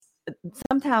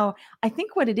somehow I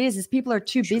think what it is people are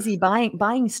too busy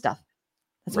buying stuff.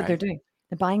 That's what they're doing.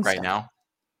 They're buying right stuff. now.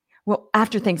 Well,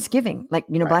 after Thanksgiving, like,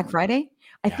 Black Friday,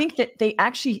 I think that they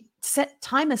actually set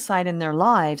time aside in their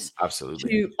lives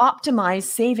to optimize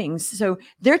savings. So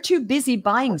they're too busy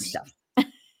buying stuff.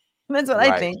 That's what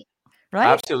I think. Right?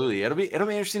 Absolutely. It'll be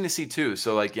interesting to see too.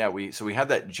 So like, we had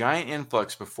that giant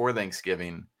influx before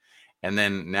Thanksgiving, and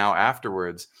then now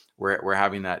afterwards, we're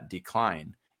having that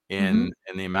decline in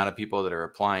the amount of people that are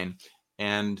applying.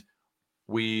 And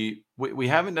we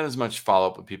haven't done as much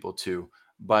follow-up with people too,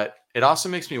 but it also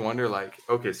makes me wonder, like,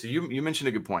 okay, so you mentioned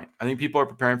a good point. I think people are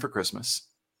preparing for Christmas.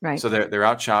 Right. So they're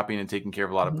out shopping and taking care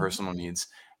of a lot of personal needs.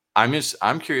 I'm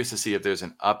curious to see if there's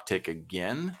an uptick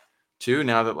again too,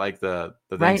 now that like the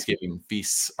Thanksgiving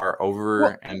feasts are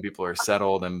over and people are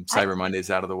settled and Cyber Monday's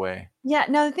out of the way. Yeah.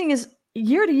 Now the thing is,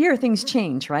 year to year things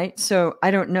change, right? So I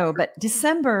don't know, but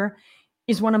December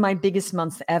is one of my biggest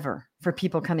months ever for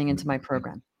people coming into my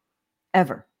program.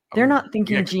 Ever. They're not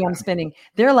thinking, gee, I'm spending.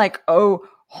 They're like, oh,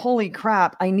 holy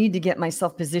crap, I need to get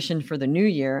myself positioned for the new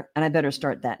year, and I better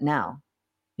start that now.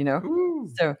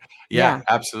 So yeah,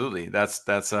 absolutely. That's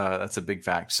a big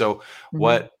fact. So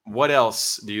what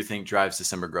else do you think drives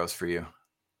December growth for you?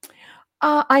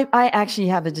 I actually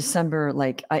have a December,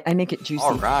 like I make it juicy.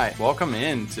 All right. Welcome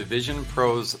in to Vision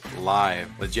Pros Live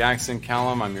with Jackson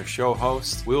Callum. I'm your show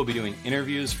host. We will be doing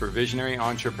interviews for visionary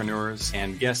entrepreneurs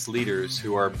and guest leaders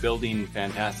who are building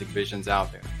fantastic visions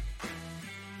out there.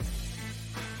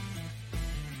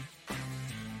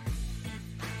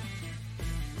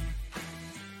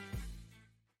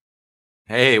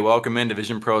 Hey, welcome into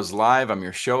Vision Pros Live. I'm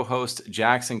your show host,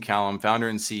 Jackson Callum, founder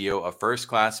and CEO of First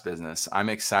Class Business. I'm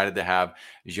excited to have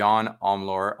Jeanne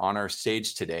Omlor on our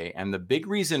stage today. And the big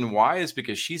reason why is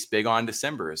because she's big on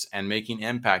Decembers and making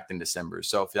impact in December.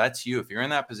 So if that's you, if you're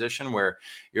in that position where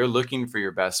you're looking for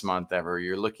your best month ever,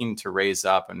 you're looking to raise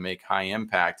up and make high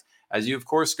impact, as you, of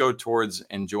course, go towards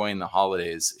enjoying the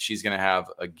holidays, she's going to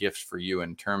have a gift for you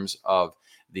in terms of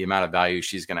the amount of value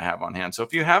she's going to have on hand. So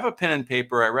if you have a pen and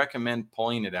paper, I recommend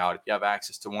pulling it out if you have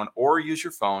access to one, or use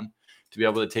your phone to be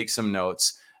able to take some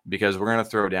notes, because we're going to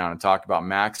throw down and talk about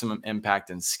maximum impact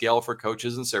and scale for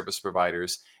coaches and service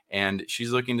providers. And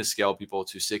she's looking to scale people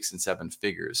to 6 and 7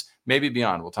 figures, maybe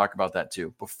beyond. We'll talk about that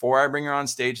too. Before I bring her on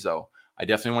stage though, I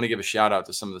definitely want to give a shout out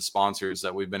to some of the sponsors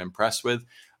that we've been impressed with,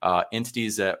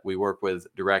 entities that we work with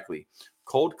directly.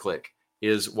 ColdClick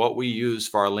is what we use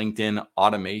for our LinkedIn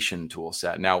automation tool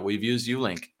set. Now, we've used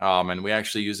Ulink, and we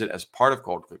actually use it as part of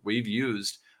ColdClick. We've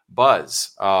used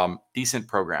Buzz, decent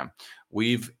program.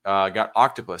 We've got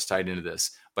Octopus tied into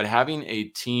this. But having a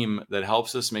team that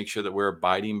helps us make sure that we're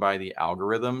abiding by the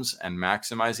algorithms and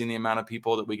maximizing the amount of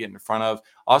people that we get in front of.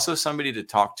 Also, somebody to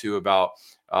talk to about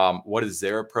what is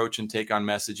their approach and take on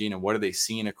messaging, and what are they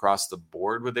seeing across the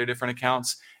board with their different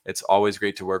accounts. It's always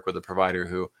great to work with a provider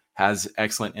who has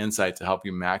excellent insight to help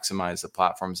you maximize the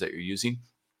platforms that you're using.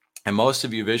 And most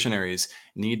of you visionaries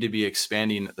need to be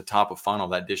expanding at the top of funnel,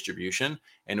 that distribution,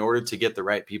 in order to get the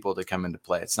right people to come into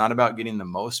play. It's not about getting the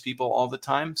most people all the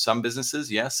time. Some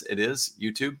businesses, yes, it is.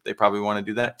 YouTube, they probably want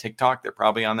to do that. TikTok, they're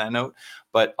probably on that note.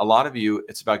 But a lot of you,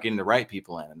 it's about getting the right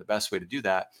people in. And the best way to do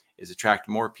that is attract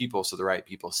more people so the right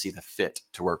people see the fit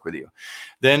to work with you.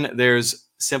 Then there's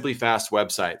Simply Fast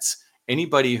websites.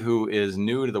 Anybody who is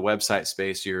new to the website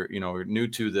space, you're new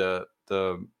to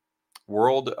the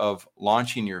world of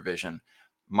launching your vision,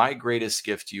 my greatest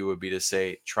gift to you would be to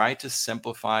say, try to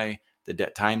simplify the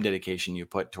time dedication you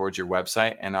put towards your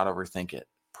website and not overthink it.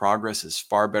 Progress is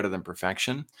far better than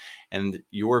perfection, and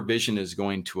your vision is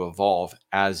going to evolve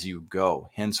as you go.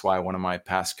 Hence why one of my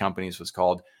past companies was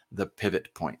called the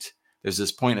pivot point. There's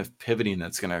this point of pivoting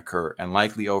that's going to occur, and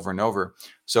likely over and over.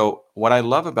 So what I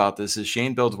love about this is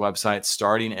Shane builds websites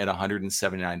starting at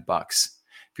 $179.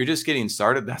 If you're just getting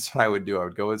started, that's what I would do. I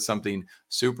would go with something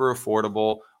super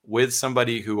affordable with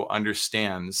somebody who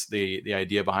understands the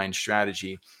idea behind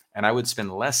strategy. And I would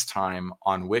spend less time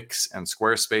on Wix and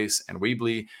Squarespace and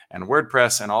Weebly and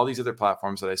WordPress and all these other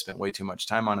platforms that I spent way too much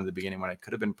time on in the beginning, when I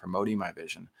could have been promoting my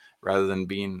vision rather than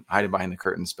being hiding behind the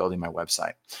curtains building my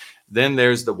website. Then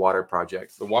there's the Water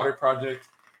Project. The Water Project,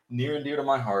 near and dear to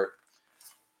my heart.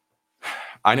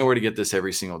 I know where to get this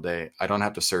every single day. I don't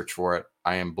have to search for it.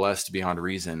 I am blessed beyond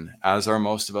reason, as are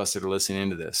most of us that are listening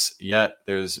into this. Yet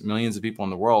there's millions of people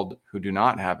in the world who do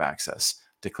not have access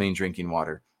to clean drinking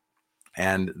water.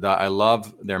 And I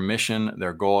love their mission,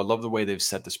 their goal. I love the way they've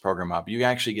set this program up. You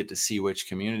actually get to see which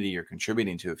community you're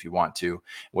contributing to if you want to,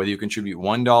 whether you contribute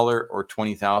 $1 or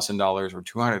 $20,000 or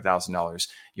 $200,000.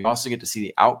 You also get to see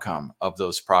the outcome of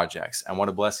those projects. And what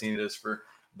a blessing it is for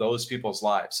those people's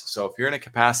lives. So if you're in a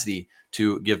capacity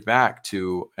to give back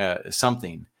to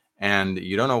something and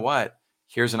you don't know what,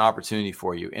 here's an opportunity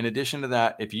for you. In addition to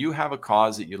that, if you have a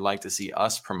cause that you'd like to see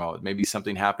us promote, maybe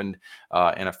something happened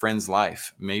in a friend's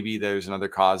life, maybe there's another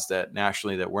cause that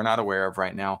nationally that we're not aware of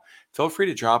right now, feel free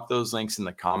to drop those links in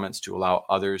the comments to allow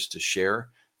others to share,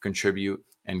 contribute,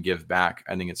 and give back.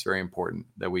 I think it's very important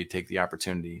that we take the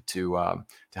opportunity to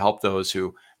help those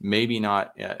who maybe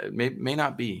not may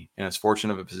not be in as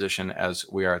fortunate of a position as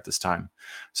we are at this time.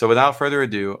 So without further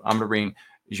ado, I'm going to bring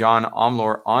Jeanne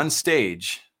Omlor on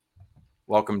stage.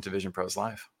 Welcome to Vision Pros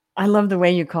Live. I love the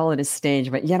way you call it a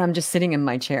stage, but yet I'm just sitting in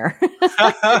my chair.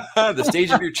 The stage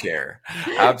of your chair.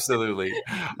 Absolutely.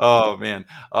 Oh man.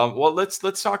 Well, let's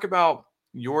talk about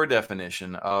your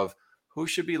definition of who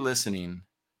should be listening,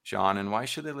 Jeanne, and why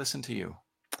should they listen to you?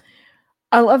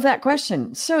 I love that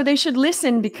question. So they should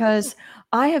listen because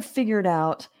I have figured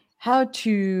out how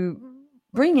to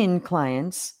bring in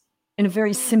clients in a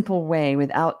very simple way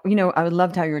without, I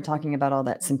loved how you were talking about all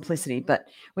that simplicity, but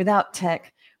without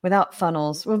tech, without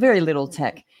funnels, well, very little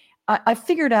tech. I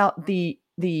figured out the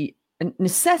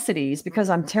necessities because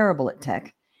I'm terrible at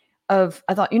tech. I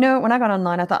thought, when I got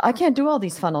online, I thought I can't do all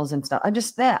these funnels and stuff.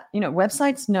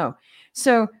 Websites, no.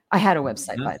 So I had a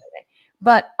website, by the way.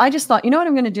 But I just thought, what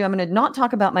I'm going to do? I'm going to not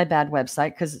talk about my bad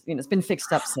website because it's been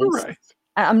fixed up since. Right.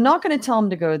 I'm not going to tell them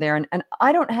to go there. And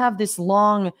I don't have this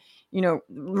long,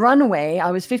 runway.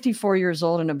 I was 54 years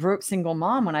old and a broke single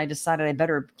mom when I decided I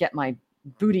better get my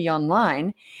booty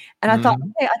online. And I thought,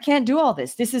 hey, I can't do all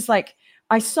this. This is like,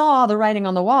 I saw the writing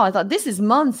on the wall. I thought, this is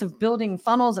months of building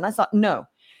funnels. And I thought, no,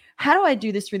 how do I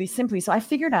do this really simply? So I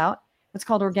figured out what's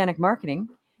called organic marketing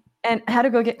and how to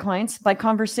go get clients by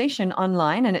conversation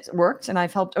online. And it's worked. And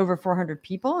I've helped over 400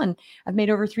 people and I've made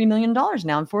over $3 million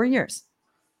now in 4 years.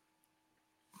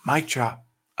 Mic drop.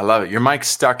 I love it. Your mic's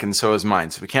stuck and so is mine.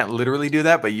 So we can't literally do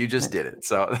that, but you just did it.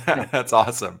 So that's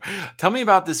awesome. Tell me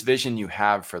about this vision you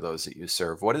have for those that you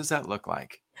serve. What does that look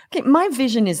like? Okay. My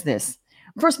vision is this.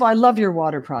 First of all, I love your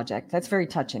water project. That's very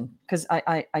touching because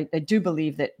I do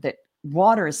believe that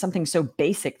water is something so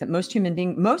basic that most human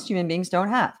beings don't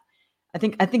have. I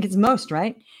think it's most,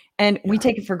 right? And we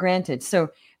take it for granted. So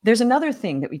there's another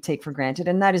thing that we take for granted,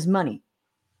 and that is money.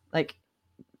 Like,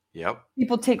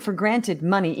 people take for granted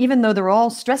money, even though they're all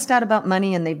stressed out about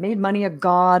money and they've made money a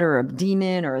god or a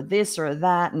demon or this or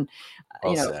that. And,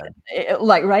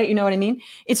 right. You know what I mean?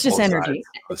 It's just energy.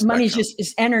 Money's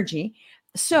just energy.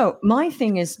 So my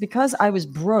thing is, because I was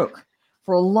broke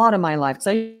for a lot of my life, because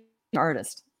I was an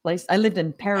artist. Like, I lived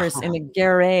in Paris in a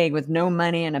garret with no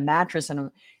money and a mattress.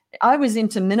 And I was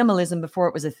into minimalism before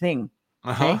it was a thing.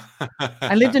 Okay.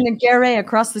 I lived in a garret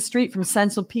across the street from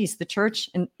Saint-Sulpice, the church,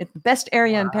 and it's the best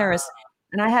area in Paris.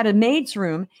 And I had a maid's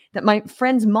room that my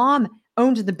friend's mom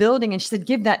owned the building. And she said,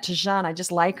 give that to Jeanne. I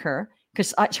just like her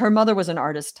because her mother was an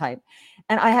artist type.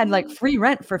 And I had like free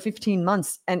rent for 15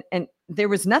 months. And there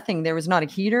was nothing. There was not a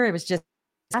heater. It was just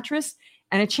a mattress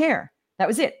and a chair. That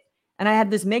was it. And I had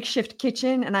this makeshift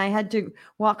kitchen and I had to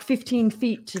walk 15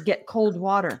 feet to get cold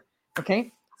water.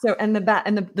 Okay. So, and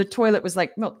the toilet was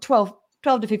like 12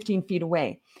 to 15 feet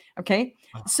away. Okay.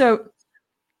 So,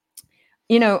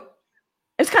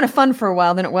 it's kind of fun for a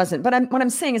while, then it wasn't. But what I'm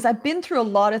saying is I've been through a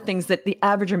lot of things that the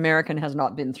average American has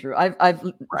not been through. I've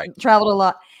traveled a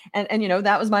lot and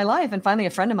that was my life. And finally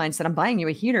a friend of mine said, I'm buying you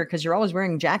a heater because you're always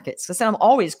wearing jackets. I said, I'm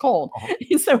always cold.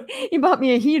 So he bought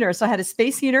me a heater. So I had a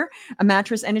space heater, a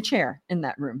mattress, and a chair in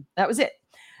that room. That was it.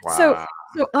 Wow.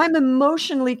 So I'm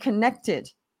emotionally connected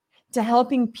to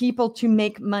helping people to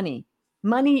make money.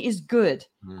 Money is good.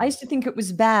 I used to think it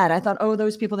was bad. I thought,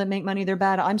 those people that make money, they're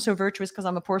bad. I'm so virtuous because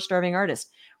I'm a poor, starving artist.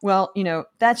 Well,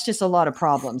 that's just a lot of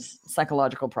problems,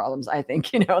 psychological problems, I think,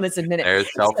 let's admit it.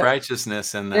 There's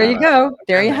self-righteousness in that. There you go.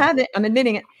 There you have it. I'm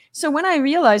admitting it. So when I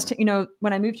realized,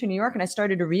 when I moved to New York and I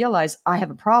started to realize I have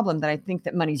a problem that I think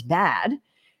that money's bad,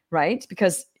 right?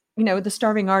 Because, the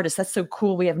starving artist, that's so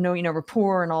cool. We have no, we're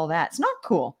poor and all that. It's not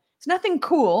cool. It's nothing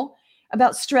cool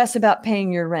about stress about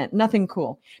paying your rent. Nothing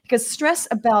cool. Because stress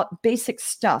about basic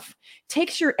stuff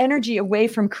takes your energy away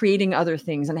from creating other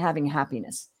things and having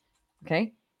happiness.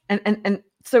 Okay. And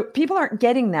so people aren't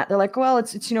getting that. They're like, well,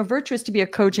 it's virtuous to be a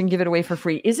coach and give it away for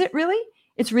free. Is it really?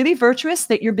 It's really virtuous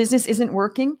that your business isn't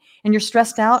working and you're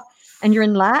stressed out and you're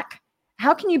in lack?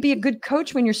 How can you be a good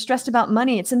coach when you're stressed about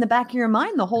money? It's in the back of your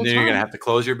mind the whole time. You're going to have to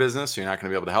close your business. So you're not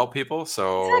going to be able to help people.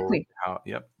 So exactly.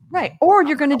 Right. Or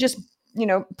you're going to just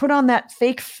put on that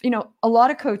fake, a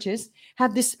lot of coaches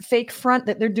have this fake front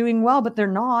that they're doing well, but they're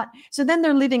not. So then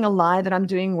they're living a lie that I'm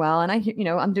doing well. And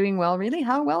I'm doing well. Really?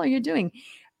 How well are you doing?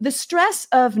 The stress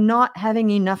of not having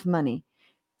enough money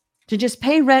To just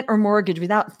pay rent or mortgage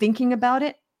without thinking about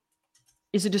it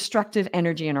is a destructive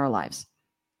energy in our lives.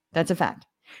 That's a fact.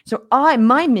 So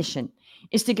my mission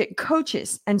is to get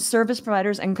coaches and service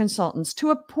providers and consultants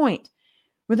to a point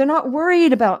where they're not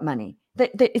worried about money,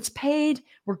 that it's paid,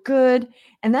 we're good.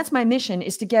 And that's my mission,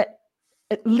 is to get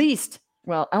at least,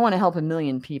 well, I want to help 1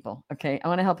 million people. Okay. I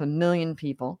want to help 1 million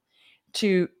people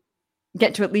to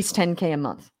get to at least 10K a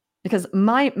month. Because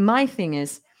my thing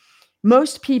is,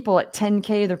 most people at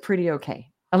 10K, they're pretty okay.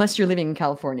 Unless you're living in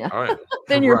California. All right.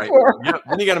 Then you're poor. Yeah,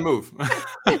 then you got to move.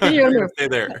 Then you got to move. Stay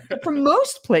there. For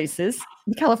most places,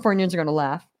 the Californians are going to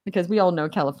laugh, because we all know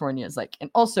California is like,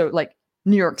 and also like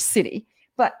New York City.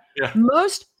 But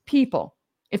most people,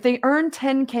 if they earn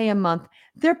 10K a month,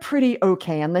 they're pretty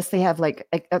okay, unless they have like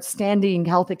outstanding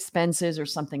health expenses or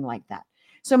something like that.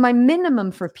 So my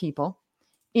minimum for people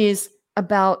is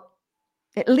about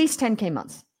at least 10K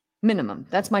months. Minimum.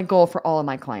 That's my goal for all of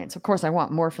my clients. Of course, I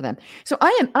want more for them. So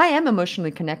I am emotionally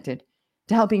connected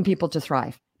to helping people to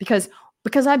thrive, because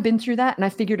I've been through that and I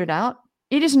figured it out.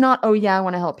 It is not, oh yeah, I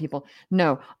want to help people.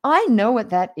 No, I know what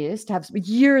that is, to have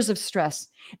years of stress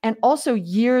and also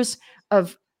years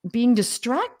of being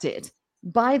distracted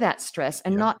by that stress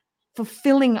and not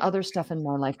fulfilling other stuff in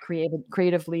my life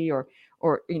creatively or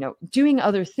doing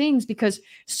other things, because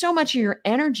so much of your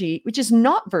energy, which is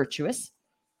not virtuous,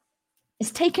 is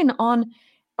taken on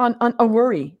a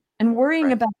worry, and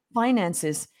worrying about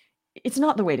finances. It's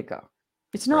not the way to go.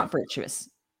 It's not virtuous.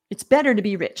 It's better to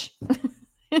be rich.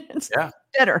 It's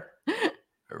better.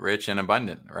 Rich and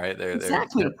abundant, right? They're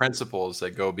principles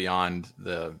that go beyond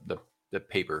the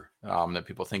paper that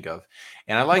people think of.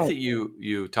 And I like that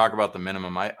you talk about the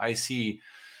minimum. I see,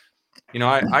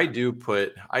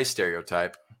 I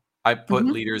stereotype. I put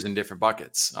leaders in different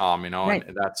buckets, and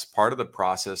that's part of the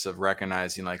process of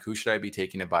recognizing, like, who should I be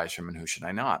taking advice from and who should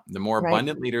I not? The more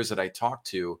abundant leaders that I talk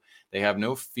to, they have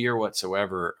no fear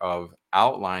whatsoever of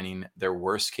outlining their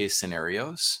worst case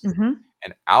scenarios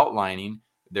and outlining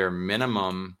their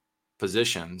minimum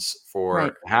positions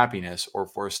for happiness or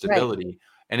for stability.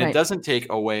 And it doesn't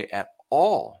take away at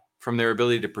all from their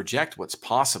ability to project what's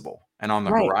possible and on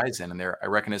the horizon and their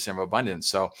recognition of abundance.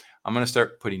 So I'm going to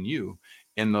start putting you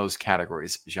in those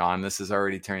categories. Jeanne, this is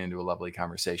already turning into a lovely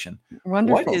conversation.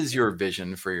 Wonderful. What is your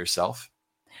vision for yourself?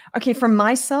 Okay, for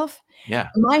myself,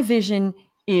 my vision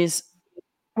is,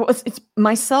 well, it's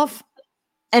myself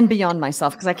and beyond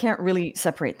myself, because I can't really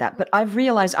separate that. But I've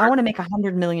realized I want to make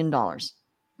 $100 million.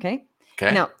 Okay.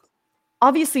 Now,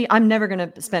 obviously, I'm never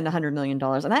going to spend $100 million,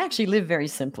 and I actually live very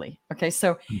simply. Okay,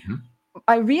 so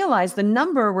I realized the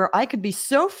number where I could be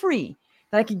so free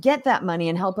that I could get that money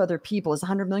and help other people is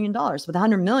 $100 million. With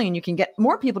 $100 million, you can get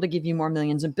more people to give you more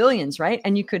millions and billions, right?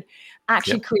 And you could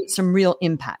actually create some real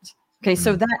impact. Okay,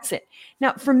 so that's it.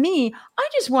 Now, for me, I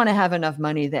just want to have enough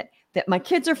money that my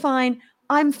kids are fine,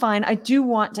 I'm fine. I do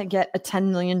want to get a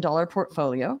 $10 million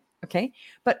portfolio, okay?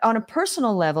 But on a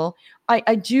personal level,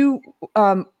 I do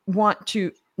want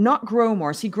to not grow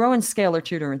more. See, grow and scale are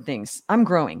two different things. I'm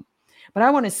growing, but I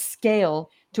want to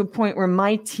scale to a point where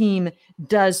my team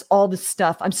does all the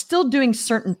stuff. I'm still doing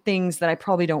certain things that I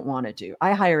probably don't want to do.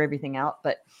 I hire everything out,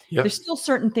 but there's still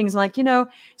certain things like,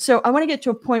 so I want to get to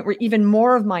a point where even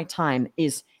more of my time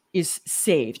is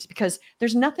saved, because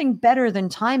there's nothing better than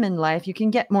time in life. You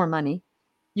can get more money.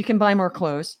 You can buy more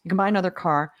clothes. You can buy another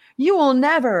car. You will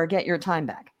never get your time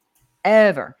back,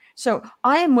 ever. So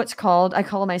I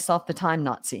call myself the time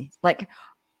Nazi. Like,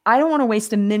 I don't want to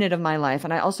waste a minute of my life.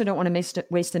 And I also don't want to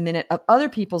waste a minute of other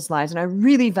people's lives. And I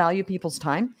really value people's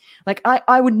time. Like,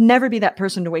 I would never be that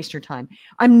person to waste your time.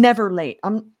 I'm never late.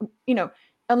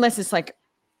 Unless it's like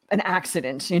an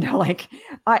accident, like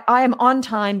I am on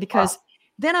time, because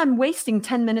then I'm wasting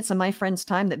 10 minutes of my friend's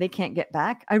time that they can't get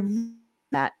back.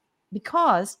 That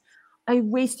because I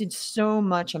wasted so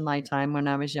much of my time when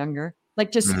I was younger.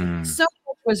 Like, just so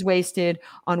much was wasted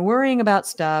on worrying about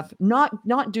stuff, not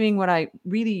doing what I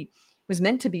really was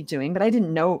meant to be doing, but I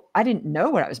didn't know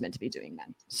what I was meant to be doing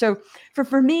then. So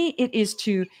for me, it is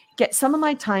to get some of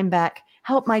my time back,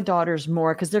 help my daughters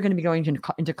more, because they're going to be going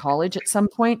into college at some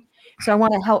point. So I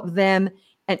want to help them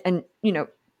and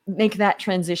make that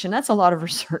transition. That's a lot of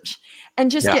research, and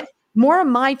just get more of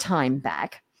my time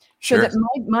back so that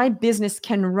my business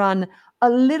can run a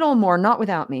little more, not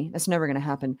without me. That's never going to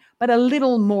happen, but a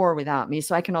little more without me.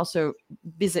 So I can also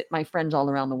visit my friends all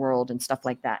around the world and stuff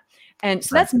like that. And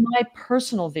so that's my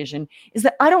personal vision, is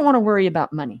that I don't want to worry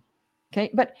about money. Okay.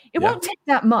 But it won't take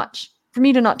that much for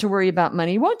me not to worry about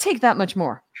money. It won't take that much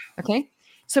more. Okay.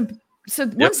 So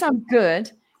once I'm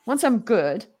good,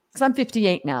 because I'm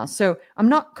 58 now, so I'm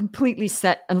not completely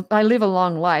set, and I live a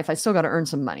long life. I still got to earn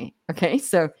some money. Okay.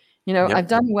 So You know, Yep. I've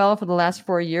done well for the last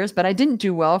 4 years, but I didn't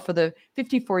do well for the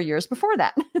 54 years before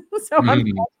that. So I'm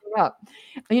catching up.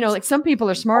 You know, like some people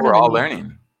are smarter We're than all me.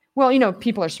 learning. Well, you know,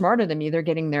 people are smarter than me. They're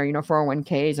getting their,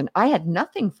 401ks. And I had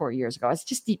nothing 4 years ago. I was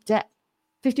just deep debt,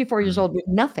 54 years old with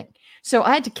nothing. So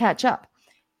I had to catch up.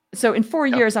 So in 4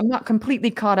 years, I'm not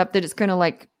completely caught up that it's going to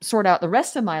like sort out the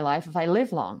rest of my life if I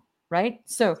live long. Right.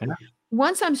 So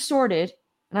once I'm sorted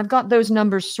and I've got those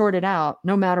numbers sorted out,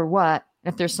 no matter what,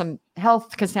 if there's some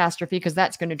health catastrophe, because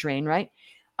that's going to drain, right?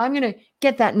 I'm going to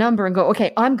get that number and go,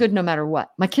 okay, I'm good no matter what.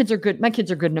 My kids are good. My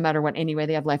kids are good no matter what. Anyway,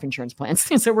 they have life insurance plans.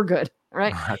 So we're good. All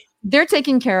right. They're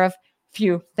taken care of.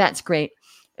 Phew, that's great.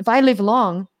 If I live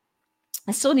long,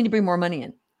 I still need to bring more money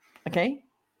in. Okay.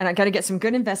 And I got to get some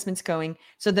good investments going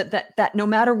so that no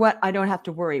matter what, I don't have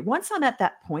to worry. Once I'm at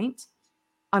that point,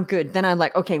 I'm good. Then I'm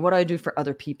like, okay, what do I do for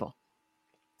other people?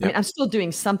 I mean, I'm still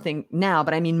doing something now,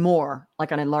 but I mean more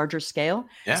like on a larger scale.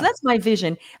 So that's my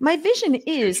vision. My vision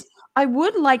is I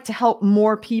would like to help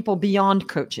more people beyond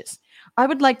coaches. I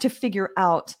would like to figure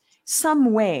out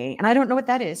some way, and I don't know what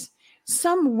that is,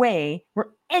 some way where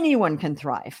anyone can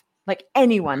thrive, like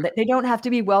anyone, that they don't have to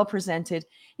be well presented.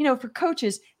 You know, for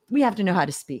coaches, we have to know how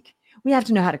to speak. We have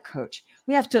to know how to coach.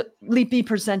 We have to be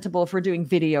presentable if we're doing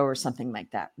video or something like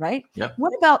that, right? Yep.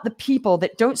 What about the people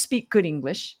that don't speak good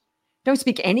English, don't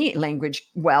speak any language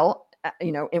well,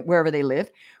 wherever they live,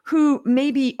 who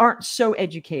maybe aren't so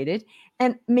educated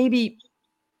and maybe,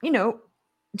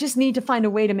 just need to find a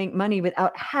way to make money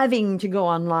without having to go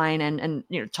online and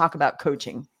talk about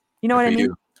coaching. You know what I mean?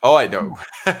 Do. Oh, I know.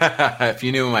 If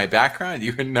you knew my background,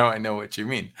 you would know I know what you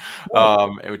mean,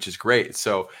 which is great.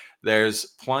 So there's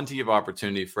plenty of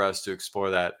opportunity for us to explore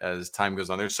that as time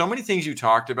goes on. There's so many things you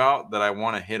talked about that I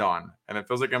want to hit on, and it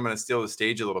feels like I'm going to steal the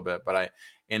stage a little bit, but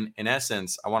in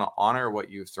essence, I want to honor what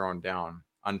you've thrown down,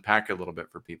 unpack it a little bit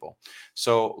for people.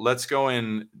 So let's go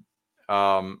in.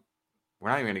 We're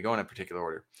not even going to go in a particular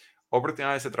order.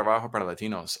 Oportunidades de trabajo para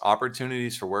Latinos,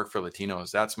 opportunities for work for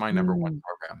Latinos. That's my number one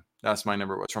program. That's my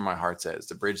number. What's where my heart says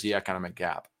to bridge the economic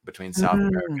gap between South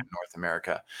America and North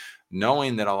America,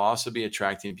 knowing that I'll also be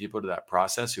attracting people to that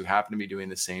process who happen to be doing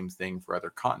the same thing for other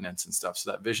continents and stuff.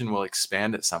 So that vision will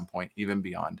expand at some point, even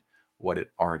beyond what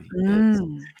it already is.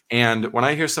 And when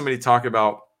I hear somebody talk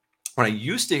about, when I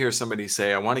used to hear somebody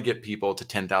say, I want to get people to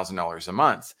 $10,000 a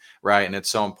month, right? And it's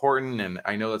so important. And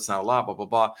I know that's not a lot, blah, blah,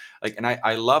 blah. Like, and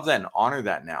I love that and honor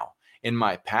that now. In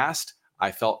my past,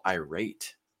 I felt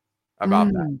irate about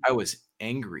that. I was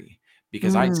angry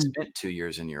because I spent 2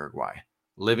 years in Uruguay,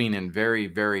 living in very,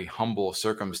 very humble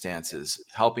circumstances,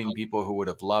 helping people who would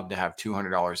have loved to have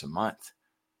 $200 a month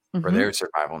for their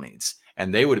survival needs.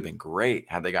 And they would have been great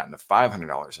had they gotten to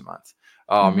 $500 a month.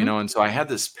 And so I had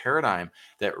this paradigm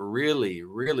that really,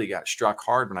 really got struck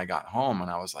hard when I got home. And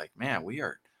I was like, man,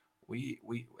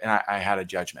 I had a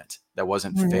judgment that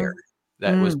wasn't fair,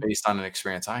 that was based on an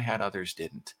experience I had, others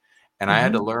didn't. And I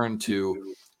had to learn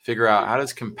to figure out, how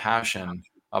does compassion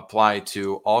apply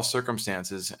to all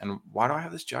circumstances? And why do I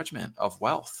have this judgment of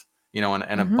wealth,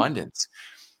 and abundance?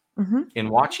 In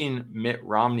watching Mitt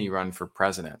Romney run for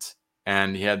president,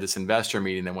 and he had this investor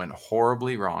meeting that went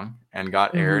horribly wrong and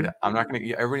got aired. I'm not going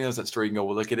to, everybody knows that story. You can go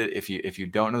look at it. If you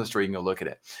don't know the story, you can go look at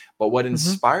it. But what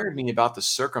inspired me about the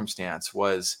circumstance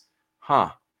was,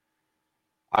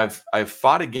 I've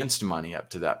fought against money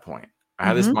up to that point. I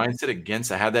had this mindset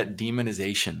against, I had that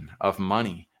demonization of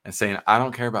money and saying, I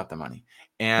don't care about the money.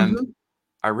 And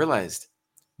I realized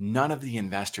none of the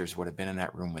investors would have been in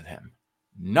that room with him.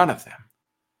 None of them.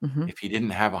 If he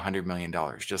didn't have $100 million,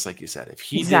 just like you said, if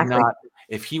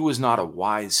he was not a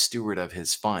wise steward of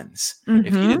his funds,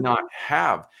 if he did not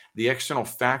have the external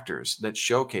factors that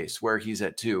showcase where he's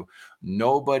at too,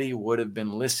 nobody would have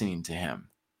been listening to him.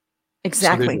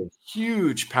 Exactly. So there's a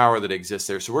huge power that exists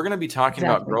there. So we're going to be talking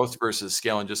about growth versus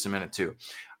scale in just a minute too.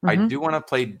 I do want to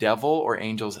play devil or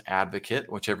angel's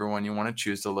advocate, whichever one you want to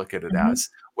choose to look at it as,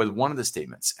 with one of the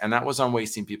statements. And that was on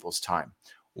wasting people's time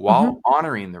while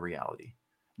honoring the reality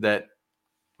that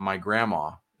my grandma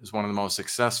is one of the most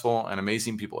successful and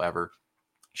amazing people ever.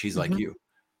 She's like you.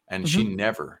 And she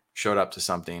never showed up to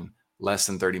something less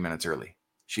than 30 minutes early.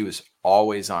 She was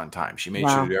always on time. She made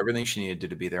sure to do everything she needed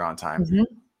to be there on time.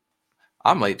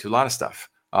 I'm late to a lot of stuff.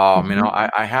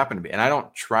 I happen to be, and I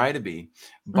don't try to be,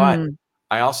 but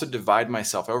I also divide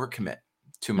myself, overcommit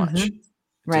too much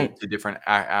to different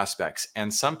aspects.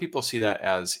 And some people see that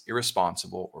as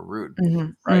irresponsible or rude,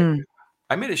 right?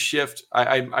 I made a shift.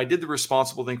 I did the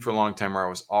responsible thing for a long time where I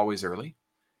was always early.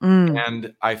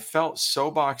 And I felt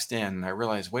so boxed in. And I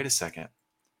realized, wait a second,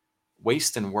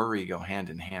 waste and worry go hand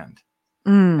in hand.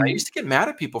 I used to get mad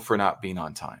at people for not being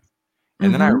on time.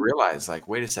 And then I realized, like,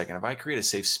 wait a second, if I create a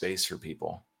safe space for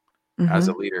people as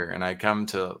a leader and I come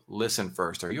to listen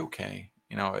first, are you okay?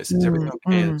 You know, is everything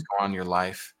okay that's going on in your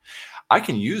life? I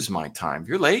can use my time. If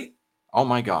you're late, oh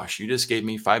my gosh, you just gave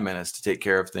me 5 minutes to take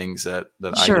care of things that I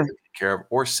need to take care of,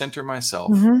 or center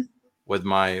myself with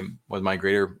my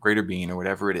greater being or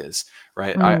whatever it is,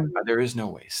 right? There is no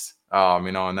waste.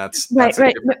 You know, and that's a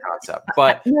different concept.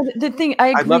 But the thing, I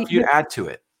agree. I'd love for you to add to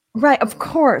it. Right, of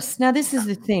course. Now, this is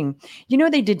the thing. You know,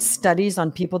 they did studies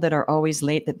on people that are always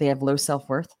late, that they have low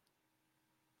self-worth.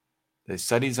 The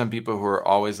studies on people who are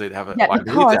always late have I believe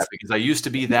that because I used to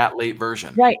be that late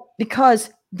version. Right, because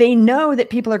they know that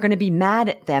people are going to be mad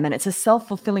at them, and it's a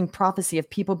self-fulfilling prophecy of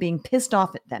people being pissed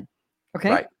off at them. Okay?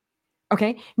 Right.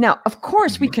 Okay. Now, of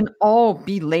course, we can all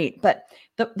be late, but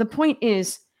the point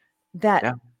is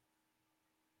that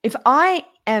if I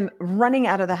am running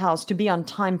out of the house to be on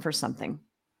time for something,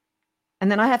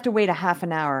 and then I have to wait a half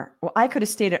an hour, well, I could have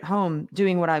stayed at home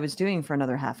doing what I was doing for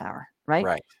another half hour, right?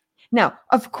 Right. Now,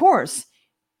 of course,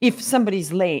 if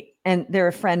somebody's late and they're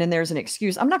a friend and there's an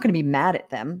excuse, I'm not going to be mad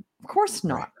at them. Of course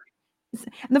not. Right.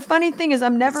 And the funny thing is,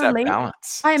 I'm never late.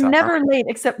 Balance. I am never late,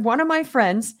 except one of my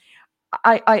friends.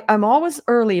 I'm always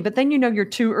early, but then, you know, you're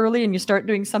too early and you start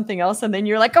doing something else. And then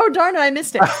you're like, oh, darn it, I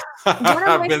missed it.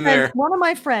 One of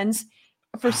my friends,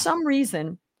 for some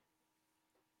reason,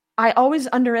 I always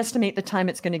underestimate the time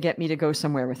it's going to get me to go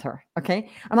somewhere with her. Okay.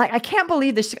 I'm like, I can't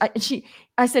believe this.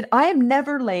 I said, I am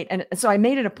never late. And so I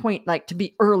made it a point, like, to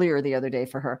be earlier the other day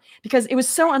for her, because it was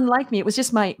so unlike me. It was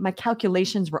just my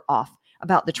calculations were off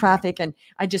about the traffic, and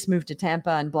I just moved to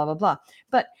Tampa and blah, blah, blah.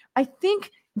 But I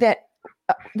think that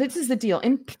this is the deal.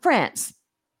 In France,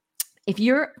 if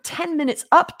you're 10 minutes,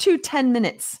 up to 10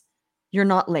 minutes, you're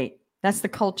not late. That's the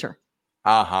culture.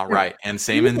 Right. And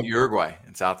same in Uruguay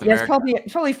in South America.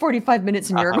 Yes, probably 45 minutes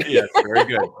in Uruguay. Yes, very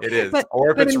good. It is. Or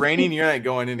if it's raining, you're not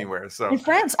going anywhere. So in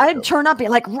France, I'd turn up,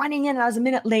 like running in, and I was a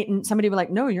minute late, and somebody would be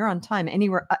like, no, you're on time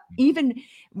anywhere. Even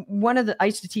I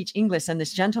used to teach English, and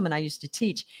this gentleman I used to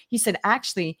teach, he said,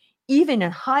 actually, even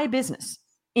in high business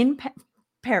in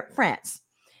France,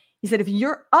 he said, if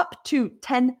you're up to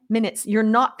 10 minutes, you're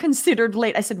not considered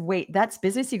late. I said, wait, that's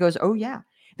business? He goes, oh yeah.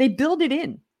 They build it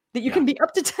in. That you can be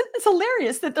up to 10. It's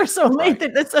hilarious that they're so late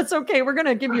that that's okay. We're going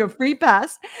to give you a free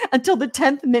pass until the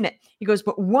 10th minute. He goes,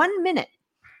 but 1 minute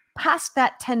past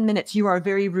that 10 minutes, you are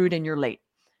very rude and you're late.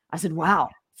 I said, wow,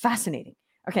 fascinating.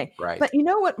 Okay. Right. But you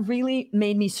know what really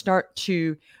made me start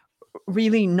to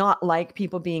really not like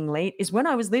people being late is when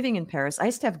I was living in Paris, I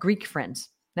used to have Greek friends.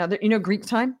 Now, you know Greek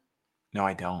time? No,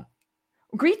 I don't.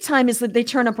 Greek time is that they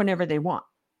turn up whenever they want.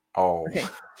 Oh. Okay.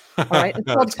 All right.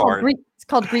 It's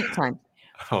called Greek time.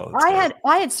 Oh,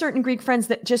 I had certain Greek friends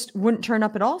that just wouldn't turn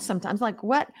up at all sometimes. Like,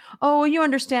 what? Oh, you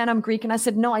understand I'm Greek. And I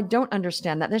said, no, I don't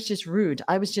understand that. That's just rude.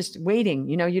 I was just waiting.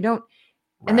 You know, you don't.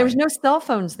 And there was no cell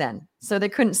phones then. So they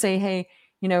couldn't say, hey,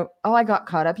 you know, oh, I got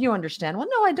caught up. You understand. Well,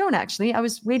 no, I don't actually. I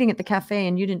was waiting at the cafe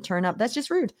and you didn't turn up. That's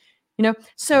just rude. You know?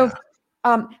 So,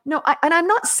 no, and I'm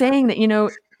not saying that, you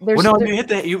know, you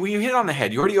hit on the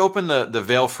head. You already opened the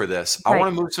veil for this. I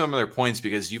want to move to some other points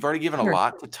because you've already given a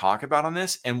lot to talk about on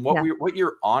this. And what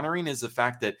you're honoring is the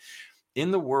fact that in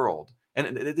the world,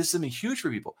 and this is something huge for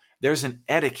people, there's an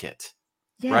etiquette,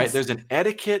 right? There's an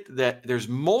etiquette there's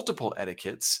multiple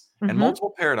etiquettes and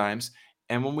multiple paradigms.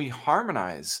 And when we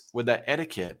harmonize with that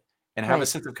etiquette and have a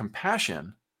sense of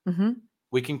compassion,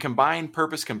 we can combine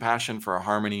purpose, compassion for a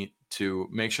harmony to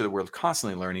make sure that we're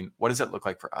constantly learning what does that look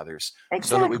like for others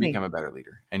so that we become a better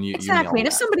leader. And exactly. And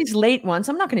if somebody's late once,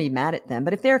 I'm not going to be mad at them.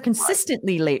 But if they're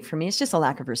consistently late for me, it's just a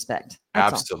lack of respect.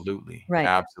 Absolutely. Right.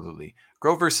 Absolutely.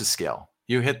 Grow versus scale.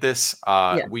 You hit this.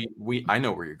 I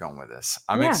know where you're going with this.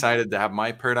 I'm excited to have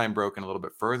my paradigm broken a little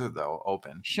bit further, though,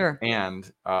 open. Sure.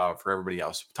 And for everybody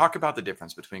else, talk about the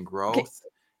difference between growth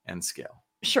and scale.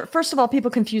 Sure. First of all,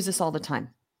 people confuse this all the time.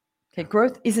 Okay.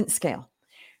 Growth isn't scale.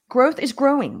 Growth is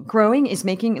growing. Growing is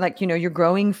making, like, you know, you're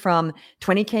growing from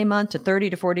 20K a month to 30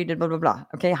 to 40 to blah, blah, blah.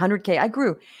 Okay. 100K. I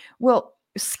grew. Well,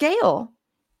 scale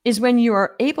is when you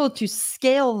are able to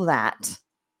scale that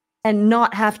and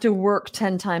not have to work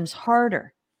 10 times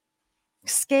harder.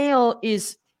 Scale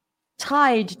is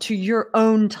tied to your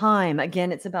own time.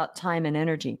 Again, it's about time and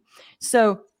energy.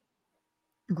 So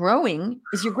growing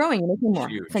is you're growing, you're making more.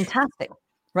 Huge. Fantastic.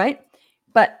 Right.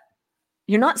 But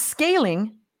you're not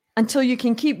scaling until you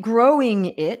can keep growing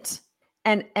it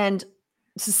and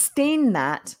sustain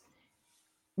that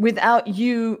without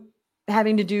you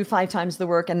having to do 5 times the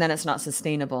work, and then it's not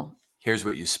sustainable. Here's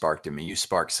what you sparked in me. You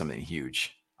sparked something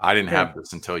huge. I didn't have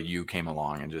this until you came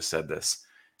along and just said this.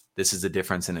 This is the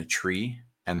difference in a tree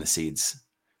and the seeds.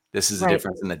 This is the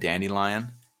difference in the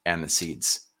dandelion and the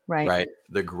seeds. right?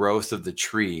 The growth of the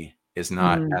tree is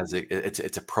not as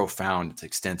it's a profound, it's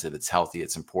extensive, it's healthy,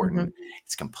 it's important.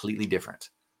 It's completely different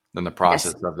than the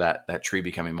process of that tree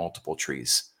becoming multiple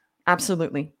trees.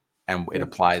 Absolutely. And it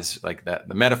applies like that.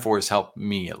 The metaphors help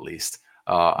me at least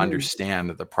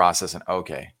understand the process, and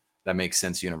okay, that makes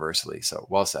sense universally. So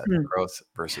well said. Growth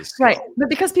versus scale. Right. But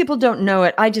because people don't know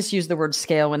it, I just use the word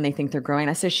scale when they think they're growing.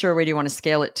 I say, sure, where do you want to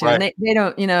scale it to? Right. And they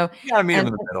don't, Yeah, meet them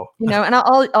in the middle. And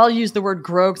I'll use the word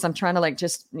grow because I'm trying to like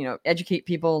just, educate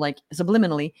people like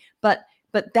subliminally. But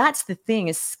that's the thing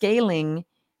is scaling.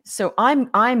 So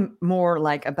I'm more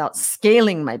like about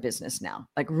scaling my business now,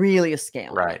 like really a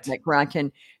scale, right? Like where I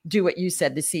can do what you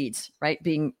said, the seeds, right?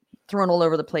 Being thrown all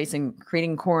over the place and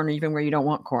creating corn even where you don't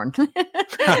want corn.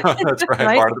 That's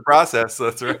right. Part of the process.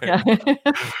 That's right. Yeah.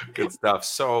 Good stuff.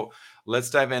 So let's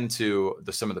dive into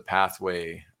some of the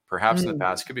pathway, perhaps in the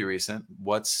past, could be recent.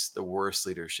 What's the worst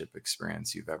leadership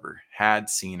experience you've ever had,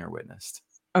 seen, or witnessed?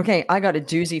 Okay, I got a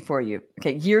doozy for you.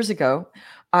 Okay, years ago,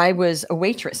 I was a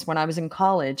waitress when I was in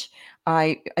college.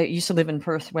 I used to live in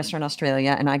Perth, Western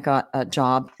Australia, and I got a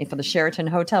job for the Sheraton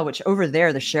Hotel, which over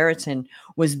there, the Sheraton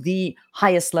was the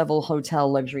highest level hotel,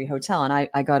 luxury hotel. And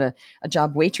I got a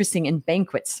job waitressing in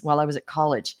banquets while I was at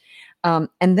college. And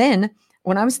then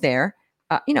when I was there,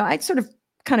 I sort of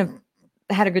kind of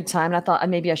had a good time. And I thought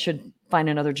maybe I should find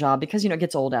another job because, it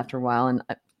gets old after a while.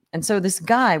 And so this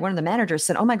guy, one of the managers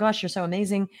said, "Oh my gosh, you're so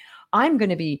amazing. I'm going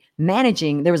to be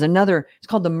managing." There was another, it's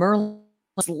called the Merlin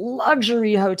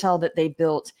luxury hotel that they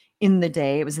built in the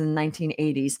day. It was in the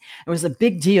 1980s. It was a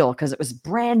big deal because it was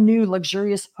brand new,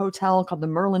 luxurious hotel called the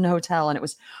Merlin Hotel. And it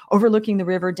was overlooking the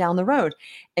river down the road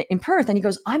in Perth. And he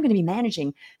goes, "I'm going to be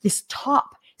managing this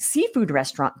top seafood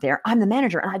restaurant there. I'm the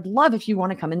manager. And I'd love if you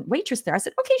want to come and waitress there." I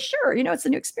said, "Okay, sure. It's a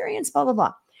new experience, blah, blah,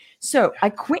 blah." So I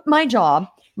quit my job,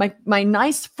 my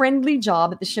nice, friendly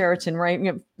job at the Sheraton, right?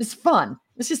 It's fun.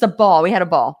 It's just a ball. We had a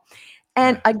ball.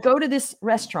 And I go to this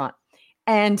restaurant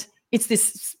and it's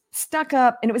this stuck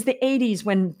up, and it was the 80s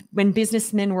when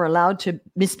businessmen were allowed to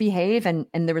misbehave and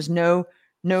there was no,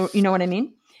 you know what I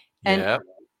mean? And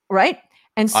right.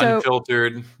 And so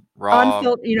unfiltered, raw,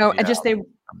 and just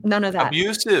none of that.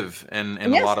 Abusive in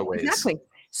a lot of ways. Exactly.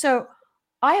 So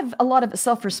I have a lot of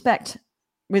self-respect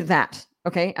with that.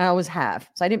 Okay. I always have.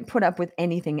 So I didn't put up with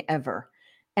anything ever.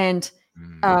 And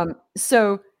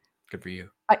so good for you.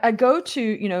 I go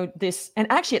to, this, and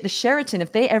actually at the Sheraton,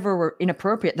 if they ever were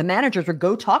inappropriate, the managers would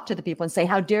go talk to the people and say,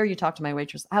 "How dare you talk to my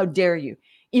waitress? How dare you?"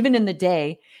 Even in the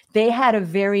day, they had a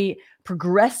very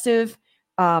progressive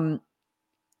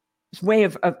way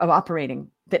of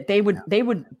operating that they would,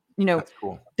 That's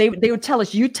cool. they would tell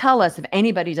us, "You tell us if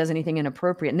anybody does anything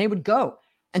inappropriate," and they would go.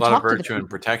 And a lot of virtue and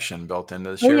protection built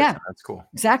into the Sheraton. Yeah. That's cool.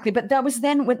 Exactly. But that was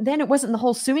then it wasn't the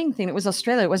whole suing thing. It was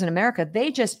Australia. It wasn't America.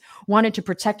 They just wanted to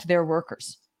protect their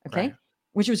workers. Okay. Right.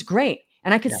 Which was great.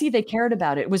 And I could see they cared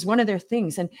about it. It was one of their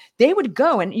things. And they would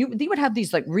go and they would have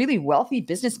these like really wealthy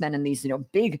businessmen in these,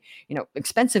 big,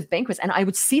 expensive banquets. And I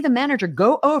would see the manager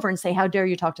go over and say, "How dare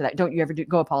you talk to that? Don't you ever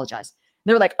go apologize." And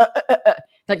they were like,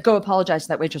 like, "Go apologize to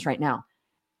that waitress right now."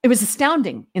 It was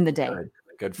astounding in the day.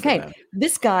 Good for them.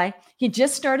 This guy, he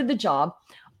just started the job.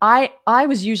 I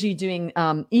was usually doing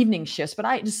evening shifts, but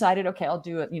I decided, okay, I'll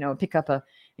do it, pick up a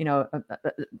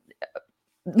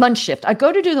lunch shift. I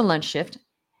go to do the lunch shift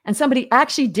and somebody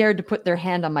actually dared to put their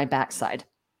hand on my backside.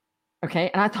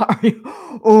 Okay. And I thought,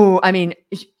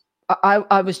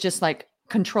 I was just like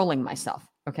controlling myself.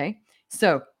 Okay.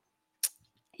 So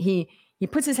he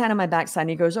puts his hand on my backside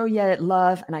and he goes, "Oh yeah,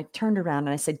 love." And I turned around and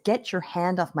I said, "Get your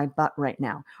hand off my butt right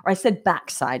now." Or I said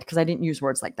backside because I didn't use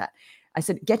words like that. I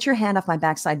said, "Get your hand off my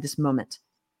backside this moment."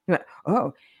 He went,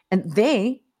 "Oh." And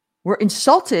they were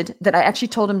insulted that I actually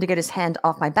told him to get his hand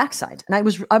off my backside. And I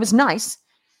was nice.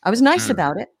 I was nice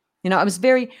about it. I was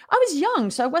young.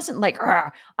 So I wasn't like,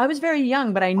 "Argh." I was very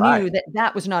young, but I knew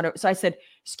that was not. So I said,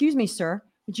 "Excuse me, sir,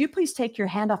 would you please take your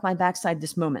hand off my backside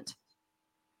this moment?"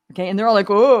 Okay. And they're all like,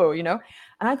 "Oh," and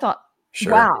I thought,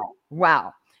 sure.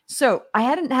 Wow. So I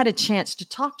hadn't had a chance to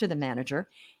talk to the manager.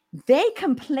 They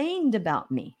complained about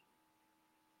me.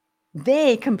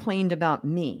 That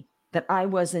I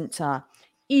wasn't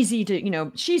easy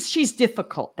to, she's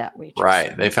difficult, that waitress.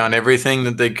 Right. They found everything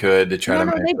that they could to try to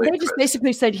manipulate. They just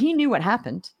basically said he knew what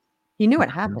happened.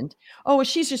 Oh, well,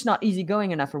 she's just not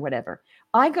easygoing enough or whatever.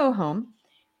 I go home.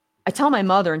 I tell my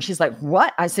mother and she's like,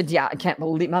 "What?" I said, "Yeah, I can't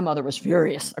believe." My mother was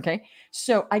furious. Okay.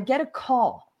 So I get a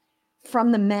call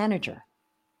from the manager,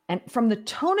 and from the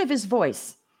tone of his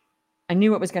voice, I knew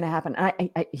what was going to happen.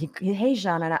 He "Hey,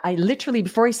 Jeanne," and I literally,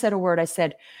 before he said a word, I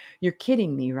said, "You're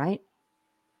kidding me, right?"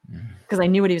 because I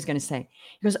knew what he was going to say.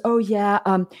 He goes, oh yeah,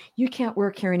 you can't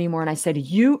work here anymore. And I said,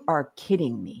 you are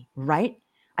kidding me, right?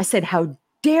 I said, how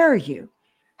dare you?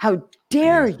 How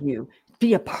dare you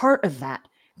be a part of that?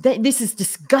 This is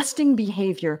disgusting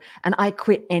behavior, and I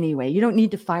quit anyway. You don't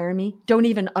need to fire me. Don't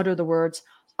even utter the words,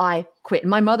 I quit. And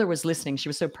my mother was listening. She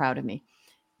was so proud of me.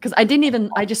 Because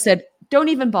I just said, don't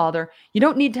even bother. You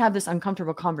don't need to have this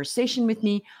uncomfortable conversation with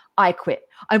me. I quit.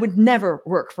 I would never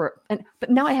work but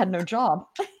now I had no job.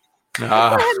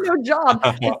 I had no job.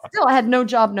 And still, I had no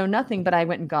job, no nothing, but I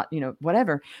went and got,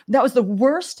 whatever. That was the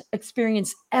worst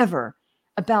experience ever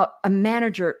about a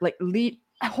manager,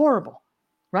 horrible,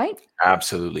 right?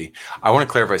 Absolutely. I want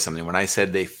to clarify something. When I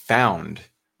said they found,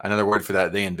 another word for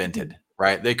that, they invented.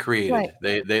 Right. They created,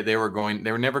 right. They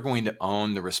were never going to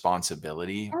own the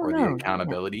responsibility the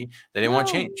accountability. They didn't want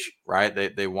change.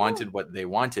 Right. They wanted what they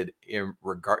wanted,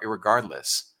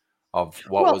 regardless of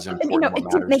what was important. It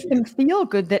didn't make them feel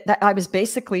good that I was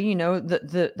basically,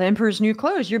 the emperor's new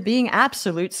clothes. You're being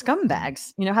absolute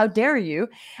scumbags. How dare you?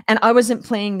 And I wasn't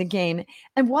playing the game.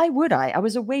 And why would I? I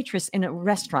was a waitress in a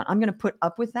restaurant. I'm going to put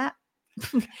up with that.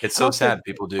 It's so sad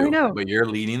people do, but you're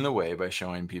leading the way by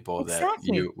showing people that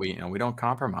we don't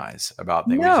compromise about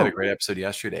things. We had a great episode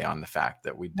yesterday on the fact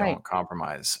that we don't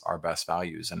compromise our best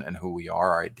values and who we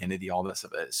are, our identity, all this,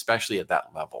 especially at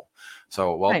that level.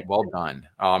 So well done.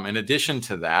 In addition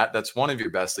to that, that's one of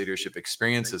your best leadership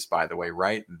experiences, by the way,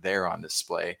 right there on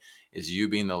display is you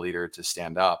being the leader to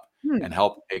stand up and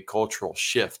help a cultural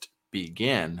shift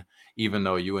begin. Even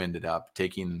though you ended up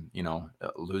taking,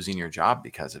 losing your job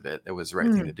because of it, it was the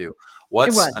right thing to do.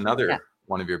 What's another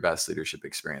one of your best leadership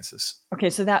experiences? Okay,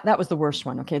 so that was the worst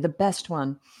one. Okay, the best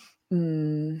one.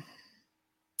 Let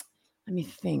me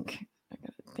think. I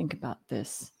got to think about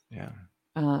this. Yeah.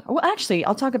 Well, actually,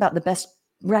 I'll talk about the best.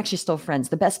 We're actually still friends.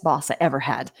 The best boss I ever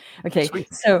had. Okay,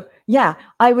 Sweet. So yeah,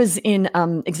 I was in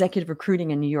executive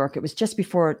recruiting in New York. It was just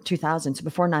before 2000, so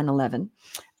before 9/11,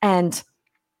 and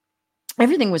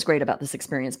everything was great about this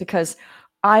experience because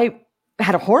I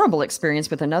had a horrible experience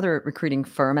with another recruiting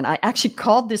firm. And I actually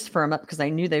called this firm up because I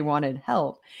knew they wanted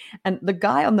help. And the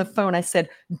guy on the phone, I said,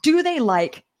 do they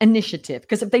like initiative?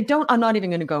 Because if they don't, I'm not even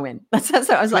going to go in. That's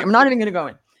how I was like, I'm not even going to go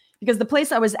in. Because the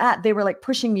place I was at, they were like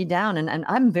pushing me down. And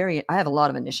I have a lot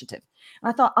of initiative. And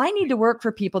I thought I need to work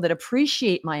for people that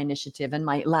appreciate my initiative and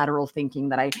my lateral thinking,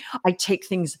 that I take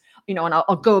things, and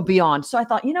I'll go beyond. So I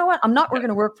thought, you know what? I'm not going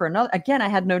to work for another. Again, I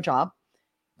had no job.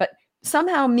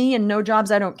 Somehow me and no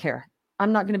jobs, I don't care.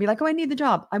 I'm not going to be like, oh, I need the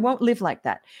job. I won't live like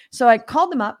that. So I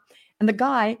called them up and the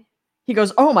guy, he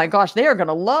goes, oh my gosh, they are going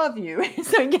to love you.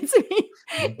 So he gets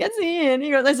me in. He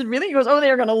goes, I said, really? He goes, oh,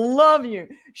 they are going to love you.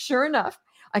 Sure enough,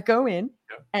 I go in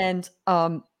and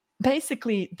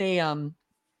basically they,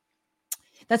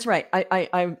 that's right.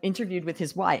 I interviewed with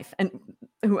his wife and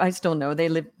who I still know.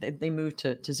 They moved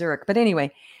to Zurich. But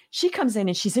anyway, she comes in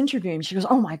and she's interviewing me. She goes,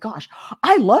 oh my gosh,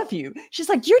 I love you. She's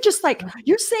like, you're just like,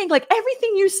 you're saying like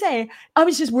everything you say.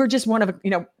 We're just one of,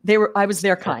 I was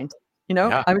their kind,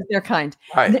 I was their kind.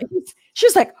 Right. She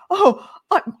was like, oh,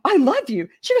 I love you.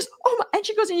 She goes, oh my, and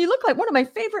she goes, and you look like one of my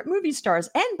favorite movie stars,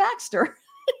 Ann Baxter,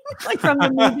 like from the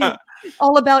movie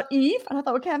All About Eve. And I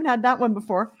thought, okay, I haven't had that one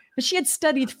before, but she had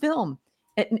studied film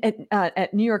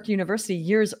at New York University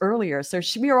years earlier. So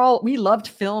we loved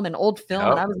film and old film.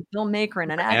 And I was a filmmaker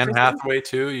and an actress. Anne Hathaway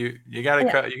too. You got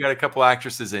a couple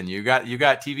actresses in you. You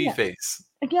got TV face.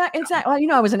 Yeah, exactly.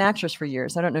 Well, I was an actress for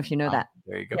years. I don't know if you know that.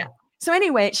 There you go. Yeah. So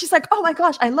anyway, she's like, oh my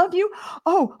gosh, I love you.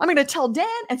 Oh, I'm going to tell Dan.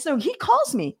 And so he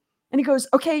calls me and he goes,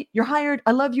 okay, you're hired.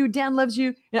 I love you. Dan loves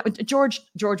you. George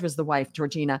was the wife,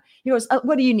 Georgina. He goes,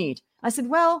 what do you need? I said,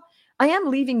 well, I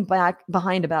am leaving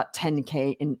behind about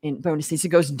 10K in bonuses. He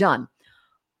goes, done.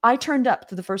 I turned up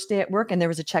to the first day at work and there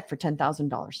was a check for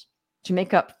 $10,000 to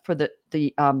make up for the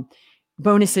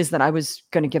bonuses that I was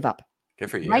going to give up.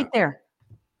 Good for you. Right there.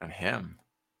 And him,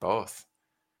 both.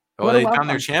 Well, they found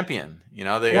their champion. They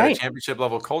got a championship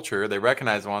level culture. They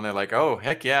recognize one. They're like, oh,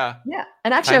 heck yeah. Yeah.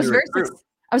 And actually,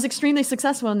 I was extremely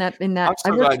successful in that. I'm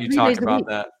so glad you talked about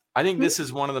that. I think this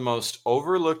is one of the most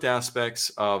overlooked aspects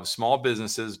of small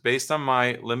businesses based on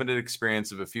my limited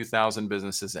experience of a few thousand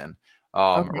businesses in,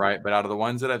 right? But out of the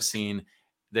ones that I've seen,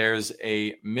 there's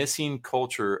a missing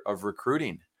culture of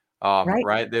recruiting,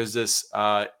 right? There's this,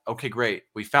 okay, great.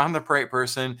 We found the right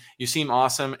person. You seem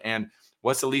awesome. And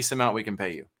what's the least amount we can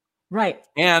pay you? Right.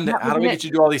 And how do we get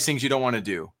you to do all these things you don't want to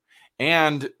do?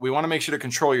 And we want to make sure to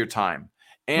control your time.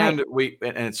 And and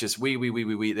it's just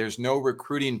we. There's no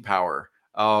recruiting power.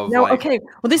 Okay.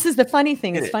 Well, this is the funny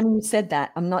thing. It's funny you said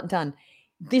that. I'm not done.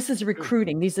 This is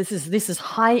recruiting. This is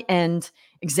high-end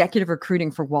executive recruiting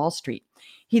for Wall Street.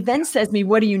 He then says to me,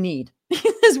 what do you need?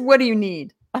 says, what do you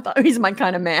need? I thought he's my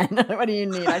kind of man. What do you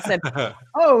need? I said,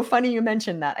 oh, funny you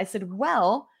mentioned that. I said,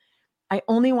 well, I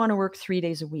only want to work 3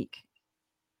 days a week.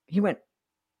 He went,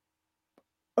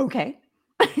 okay.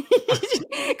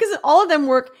 Because all of them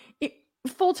work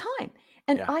full time.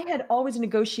 And I had always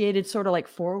negotiated sort of like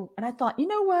 4. And I thought, you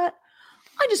know what?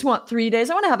 I just want 3 days.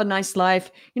 I want to have a nice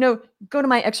life, go to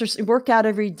my exercise, work out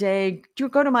every day,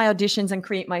 go to my auditions and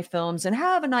create my films and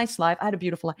have a nice life. I had a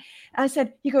beautiful life. And I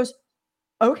said, he goes,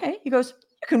 okay. He goes,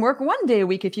 you can work 1 day a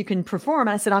week if you can perform. And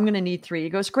I said, I'm going to need 3. He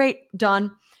goes, great,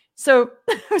 done. So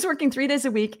I was working 3 days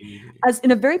a week as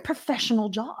in a very professional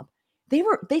job.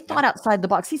 They thought outside the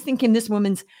box. He's thinking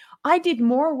I did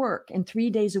more work in 3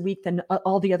 days a week than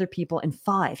all the other people in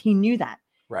 5. He knew that.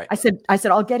 Right. I said,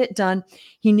 I'll get it done.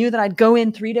 He knew that I'd go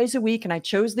in 3 days a week and I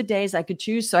chose the days I could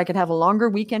choose so I could have a longer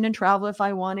weekend and travel if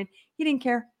I wanted. He didn't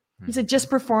care. He said, just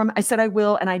perform. I said, I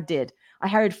will. And I did. I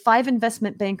hired 5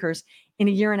 investment bankers in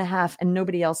a year and a half and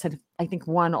nobody else had, I think,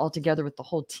 1 altogether with the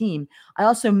whole team. I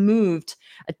also moved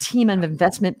a team of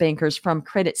investment bankers from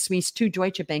Credit Suisse to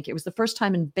Deutsche Bank. It was the first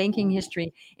time in banking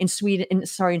history in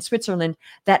Switzerland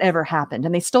that ever happened.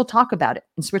 And they still talk about it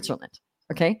in Switzerland.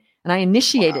 Okay. And I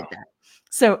initiated that.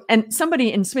 So, and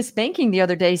somebody in Swiss banking the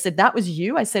other day said, that was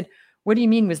you? I said, what do you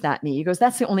mean was that me? He goes,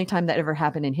 that's the only time that ever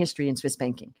happened in history in Swiss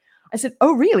banking. I said,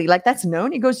 oh, really? Like that's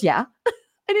known? He goes, yeah.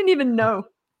 I didn't even know.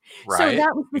 Right. So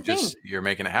that was the thing. You're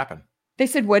making it happen. They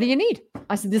said, what do you need?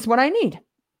 I said, this is what I need.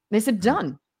 They said,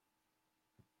 done.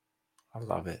 I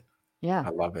love it. Yeah. I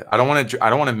love it. I don't want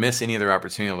to miss any other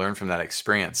opportunity to learn from that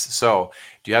experience. So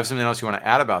do you have something else you want to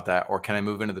add about that? Or can I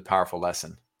move into the powerful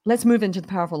lesson? Let's move into the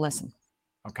powerful lesson.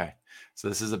 Okay. So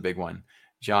this is a big one.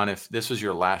 Jeanne, if this was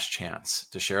your last chance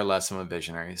to share a lesson with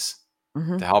visionaries,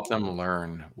 to help them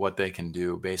learn what they can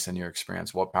do based on your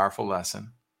experience, what powerful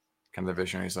lesson can the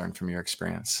visionaries learn from your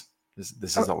experience?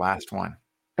 This is the last one.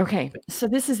 Okay. So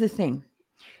this is the thing.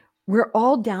 We're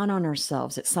all down on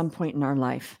ourselves at some point in our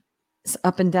life. It's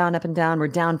up and down, up and down. We're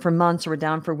down for months, or we're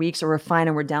down for weeks, or we're fine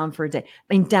and we're down for a day.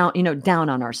 I mean, down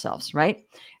on ourselves, right?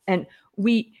 And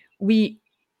we're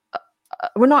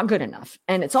not good enough,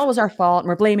 and it's always our fault, and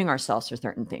we're blaming ourselves for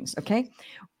certain things. Okay,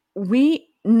 we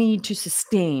need to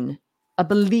sustain a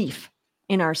belief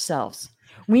in ourselves.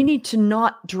 We need to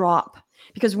not drop,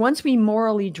 because once we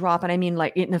morally drop, and I mean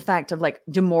like in effect of like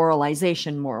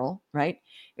demoralization, moral, right?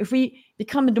 If we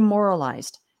become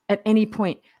demoralized at any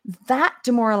point, that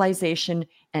demoralization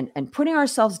and putting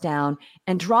ourselves down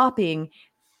and dropping,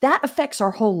 that affects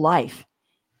our whole life.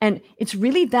 And it's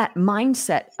really that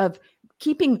mindset of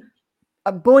keeping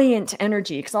a buoyant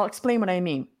energy, because I'll explain what I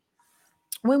mean.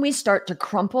 When we start to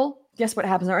crumple, guess what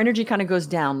happens? Our energy kind of goes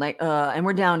down, and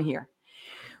we're down here.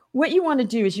 What you want to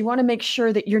do is you want to make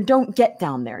sure that you don't get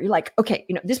down there. You're like, okay,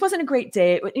 this wasn't a great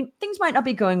day. Things might not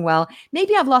be going well.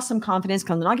 Maybe I've lost some confidence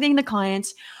because I'm not getting the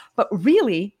clients. But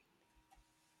really,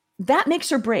 that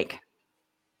makes or break.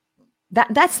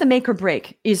 That's the make or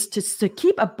break, is to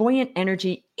keep a buoyant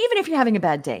energy, even if you're having a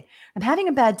bad day. I'm having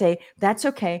a bad day. That's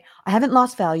okay. I haven't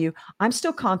lost value. I'm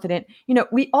still confident.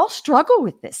 We all struggle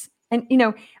with this. And,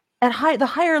 at the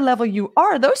higher level you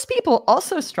are, those people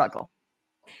also struggle.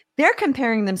 They're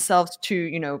comparing themselves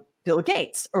to, Bill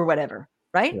Gates or whatever,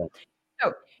 right? Yeah.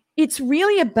 So it's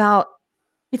really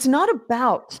it's not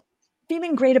about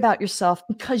feeling great about yourself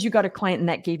because you got a client and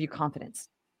that gave you confidence.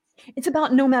 It's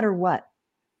about no matter what,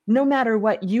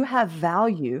 you have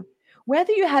value,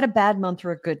 whether you had a bad month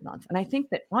or a good month. And I think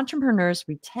that entrepreneurs,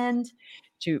 we tend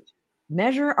to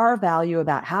measure our value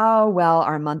about how well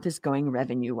our month is going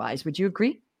revenue-wise. Would you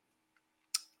agree?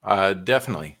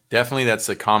 Definitely. That's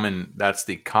the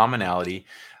commonality.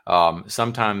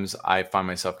 Sometimes I find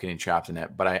myself getting trapped in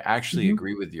it, but I actually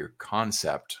agree with your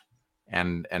concept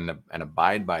and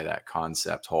abide by that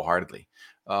concept wholeheartedly.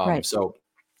 Right. So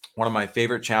one of my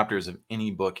favorite chapters of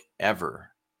any book ever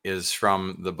is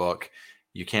from the book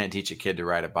You Can't Teach a Kid to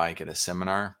Ride a Bike at a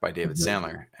Seminar by David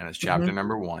Sandler. And it's chapter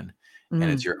number 1. And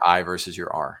it's your I versus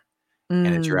your R. And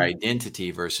it's your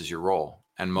identity versus your role.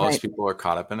 And most people are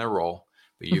caught up in their role.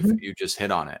 But you just hit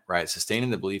on it, right?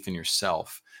 Sustaining the belief in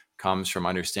yourself comes from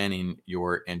understanding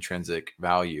your intrinsic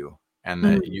value and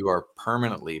that you are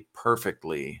permanently,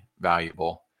 perfectly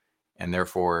valuable. And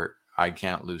therefore, I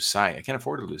can't lose sight. I can't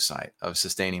afford to lose sight of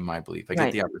sustaining my belief. I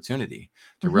get the opportunity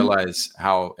to realize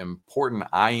how important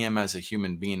I am as a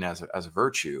human being, as a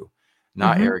virtue,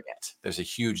 not arrogant. There's a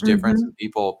huge difference.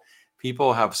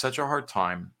 People have such a hard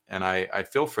time, and I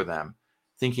feel for them,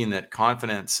 thinking that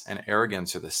confidence and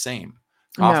arrogance are the same.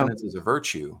 Confidence is a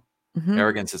virtue.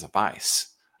 Arrogance is a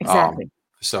vice. Exactly.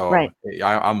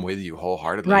 I'm with you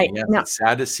wholeheartedly. Right. Yes, it's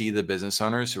sad to see the business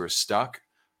owners who are stuck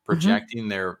projecting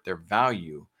their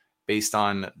value based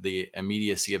on the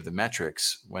immediacy of the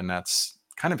metrics when that's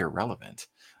kind of irrelevant.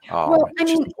 Well, I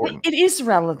It's just mean, important. it is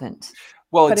relevant,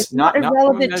 Well, but it's it's not not from a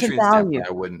irrelevant to measuring value. standpoint,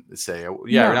 I wouldn't say.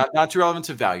 Yeah, No. not too relevant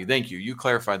to value. Thank you. You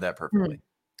clarified that perfectly.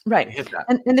 Right. Hit that.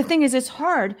 And the thing is, it's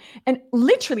hard. And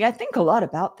literally, I think a lot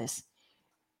about this.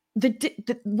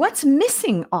 What's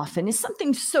missing often is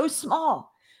something so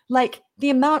small, like the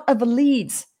amount of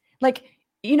leads. Like,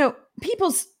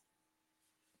 people's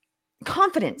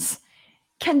confidence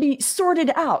can be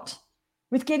sorted out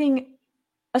with getting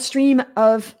a stream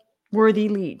of worthy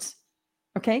leads.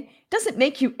 Okay. Doesn't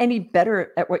make you any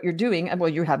better at what you're doing. Well,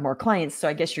 you have more clients, so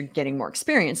I guess you're getting more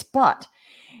experience. But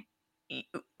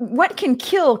what can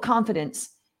kill confidence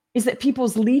is that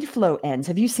people's lead flow ends.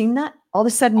 Have you seen that? All of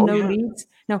a sudden, no leads.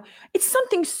 No, it's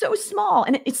something so small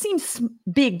and it seems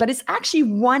big, but it's actually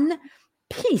one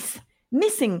piece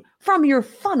missing from your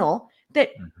funnel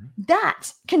that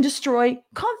can destroy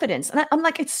confidence. And I'm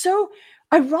like, it's so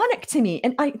ironic to me.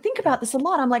 And I think about this a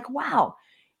lot. I'm like, wow,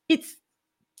 it's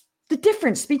the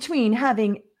difference between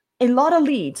having a lot of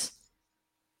leads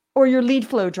or your lead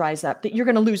flow dries up, that you're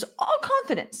going to lose all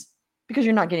confidence because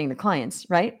you're not getting the clients,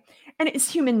 right? And it's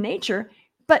human nature,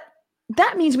 but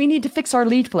that means we need to fix our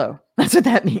lead flow. That's what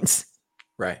that means.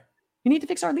 Right. We need to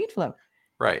fix our lead flow.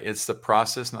 Right. It's the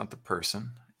process, not the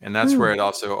person. And that's where it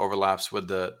also overlaps with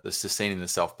the sustaining the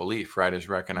self-belief, right? Is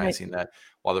recognizing that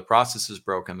while the process is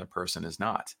broken, the person is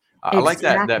not. I like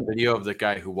that video of the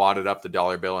guy who wadded up the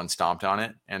dollar bill and stomped on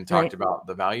it and talked about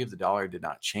the value of the dollar did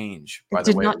not change by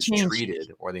the way it was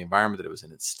treated or the environment that it was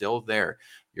in. It's still there.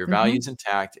 Your value is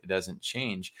intact. It doesn't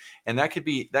change. And that could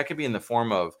be in the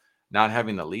form of not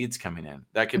having the leads coming in.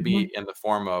 That could be in the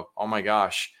form of, oh my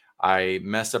gosh, I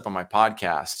messed up on my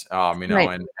podcast,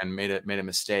 and made a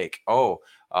mistake. Oh,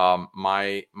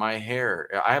 my hair,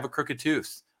 I have a crooked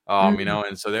tooth.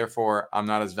 And so therefore I'm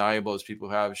not as valuable as people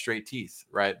who have straight teeth,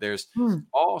 right? There's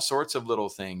all sorts of little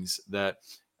things that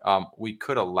we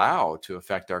could allow to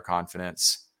affect our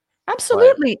confidence.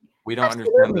 Absolutely. We don't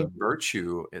understand the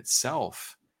virtue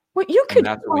itself. Well, you could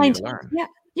that's what we need to learn. Yeah,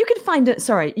 you could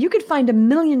find a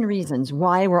million reasons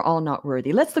why we're all not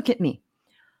worthy. Let's look at me.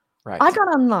 Right. I got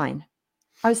online.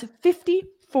 I was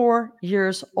 54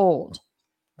 years old.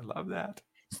 I love that.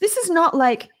 So this is not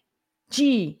like,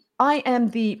 gee, I am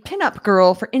the pinup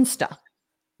girl for Insta,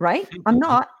 right? I'm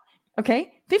not.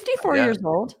 Okay. 54 years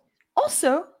old.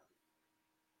 Also,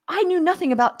 I knew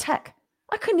nothing about tech.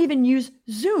 I couldn't even use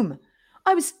Zoom.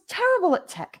 I was terrible at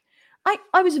tech.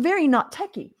 I was very not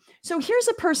techie. So here's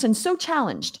a person so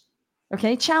challenged.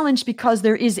 Okay. Challenged because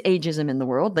there is ageism in the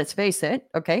world. Let's face it.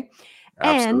 Okay.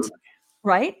 Absolutely. And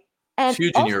right. And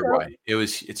huge in Uruguay.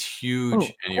 It's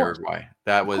huge in Uruguay.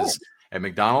 That was at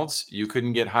McDonald's. You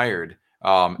couldn't get hired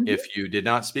if you did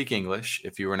not speak English,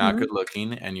 if you were not good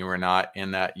looking, and you were not in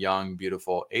that young,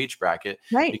 beautiful age bracket,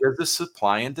 because the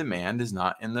supply and demand is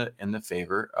not in the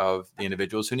favor of the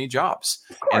individuals who need jobs.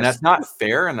 And that's not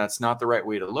fair, and that's not the right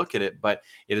way to look at it. But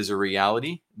it is a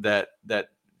reality that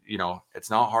it's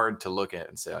not hard to look at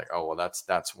and say like, oh, well,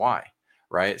 that's why.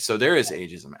 Right. So there is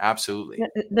ageism. Absolutely.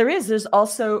 Yeah, there is. There's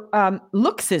also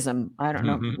looksism. I don't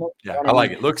know. Yeah, I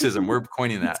like it. Looksism. We're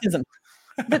coining that.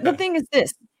 But the thing is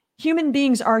this. Human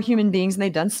beings are human beings, and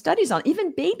they've done studies on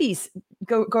even babies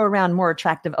go around more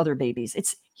attractive other babies.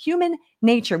 It's human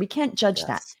nature. We can't judge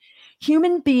that.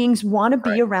 Human beings want to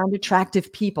be around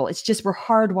attractive people. It's just we're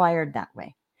hardwired that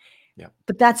way. Yeah.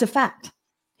 But that's a fact.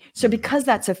 So because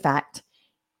that's a fact,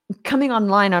 coming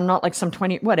online, I'm not like some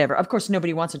 20, whatever. Of course,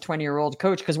 nobody wants a 20-year-old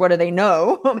coach because what do they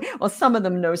know? Well, some of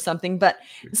them know something, but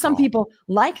some people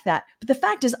like that. But the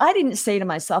fact is, I didn't say to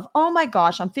myself, oh my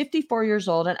gosh, I'm 54 years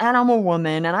old and I'm a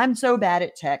woman and I'm so bad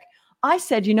at tech. I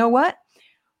said, you know what?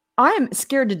 I'm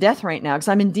scared to death right now because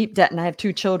I'm in deep debt and I have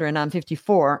 2 children. I'm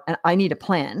 54 and I need a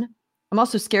plan. I'm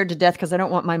also scared to death because I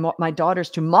don't want my daughters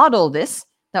to model this.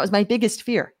 That was my biggest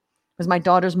fear, was my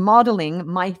daughters modeling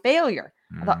my failure.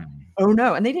 I thought, oh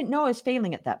no. And they didn't know I was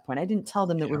failing at that point. I didn't tell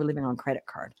them that we were living on credit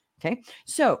card. Okay.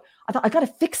 So I thought I got to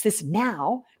fix this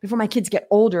now before my kids get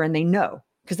older and they know,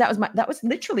 because that was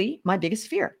literally my biggest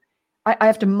fear. I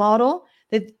have to model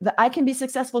that I can be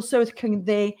successful. So can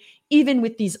they, even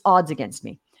with these odds against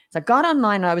me. So I got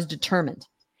online and I was determined,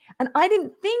 and I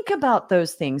didn't think about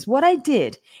those things. What I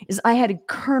did is I had a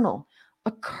kernel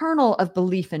of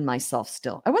belief in myself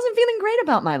still. I wasn't feeling great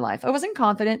about my life. I wasn't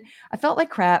confident. I felt like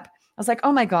crap. I was like,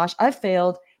 oh my gosh, I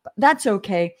failed, but that's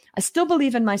okay. I still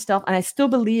believe in myself, and I still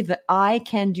believe that I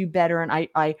can do better, and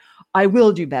I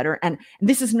will do better. And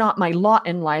this is not my lot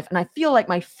in life. And I feel like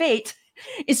my fate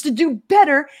is to do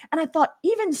better. And I thought,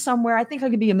 even somewhere, I think I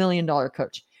could be $1 million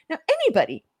coach. Now,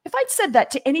 anybody If I'd said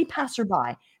that to any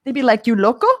passerby, they'd be like, "You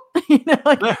loco?"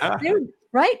 Dude,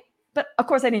 right? But of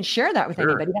course, I didn't share that with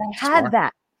anybody. But I had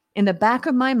that in the back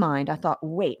of my mind. I thought,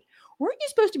 wait, weren't you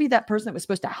supposed to be that person that was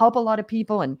supposed to help a lot of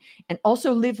people and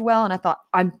also live well? And I thought,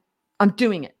 I'm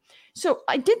doing it. So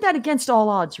I did that against all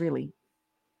odds, really.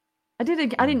 I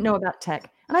didn't know about tech.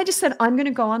 And I just said, I'm going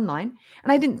to go online.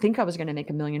 And I didn't think I was going to make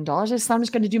 $1 million. I just thought I was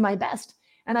going to do my best.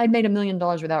 And I'd made $1 million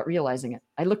without realizing it.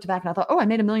 I looked back and I thought, oh, I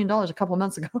made $1 million a couple of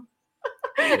months ago.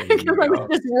 Because I was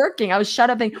just working. I was shut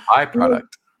up. Byproduct.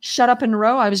 Shut up and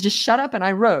row. I was just shut up and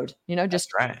I rode, just. That's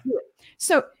right.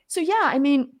 So yeah, I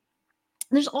mean,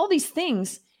 there's all these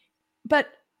things, but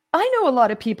I know a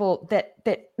lot of people that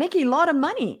make a lot of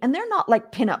money and they're not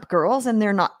like pinup girls and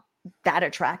they're not that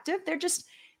attractive.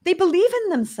 They believe in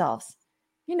themselves,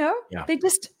 they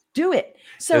just do it.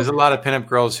 So there's a lot of pinup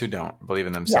girls who don't believe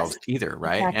in themselves either.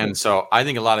 Right. Exactly. And so I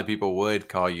think a lot of people would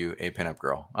call you a pinup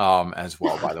girl as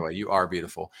well. By the way, you are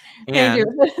beautiful. And thank you.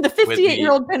 The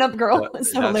 58-year-old pinup girl.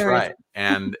 Is so that's hilarious. Right.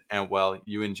 And well,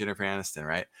 you and Jennifer Aniston,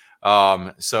 right?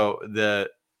 But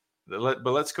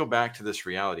let's go back to this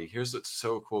reality. Here's what's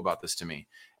so cool about this to me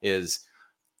is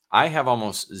I have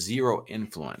almost zero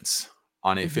influence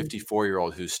on a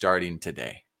 54-year-old who's starting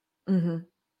today. Mm-hmm.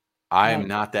 I am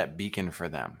not that beacon for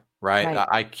them, right?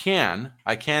 I can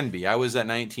be. I was that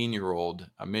 19-year-old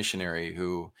missionary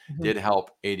who did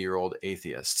help 80-year-old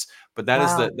atheists. But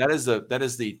that is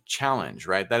the challenge,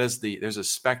 right? There's a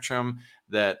spectrum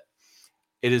that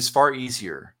it is far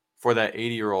easier for that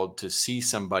 80-year-old to see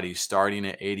somebody starting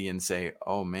at 80 and say,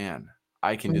 "Oh man,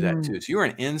 I can do that too." So you're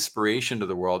an inspiration to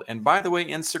the world. And by the way,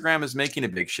 Instagram is making a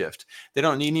big shift. They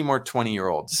don't need any more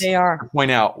 20-year-olds. They are. To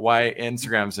point out why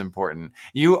Instagram's important.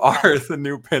 You are the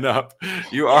new pinup.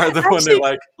 You are the one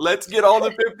that let's get all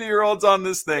the 50-year-olds on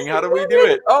this thing. How do we do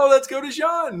it? Oh, let's go to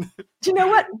Jeanne. Do you know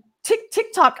what?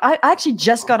 TikTok, I actually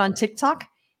just got on TikTok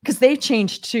because they've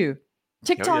changed too.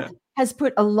 TikTok has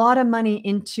put a lot of money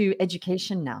into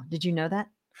education now. Did you know that?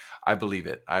 I believe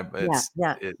it.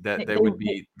 They would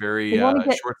be very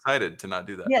short-sighted to not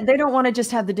do that. Yeah, they don't want to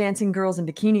just have the dancing girls in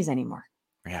bikinis anymore.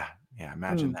 Yeah,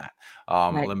 imagine that.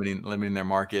 Limiting their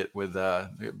market with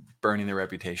burning their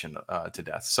reputation to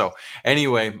death. So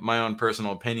anyway, my own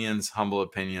personal opinions, humble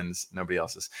opinions, nobody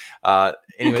else's.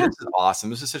 Anyway, this is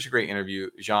awesome. This is such a great interview,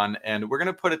 Jeanne. And we're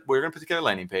gonna put together a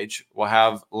landing page. We'll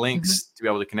have links to be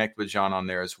able to connect with Jeanne on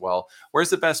there as well. Where's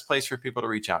the best place for people to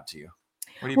reach out to you?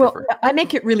 What do you prefer? I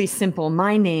make it really simple.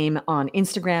 My name on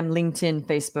Instagram, LinkedIn,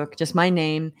 Facebook, just my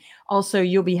name. Also,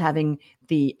 you'll be having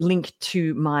the link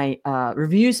to my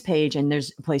reviews page, and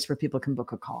there's a place where people can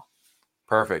book a call.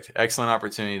 Perfect. Excellent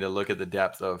opportunity to look at the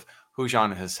depth of who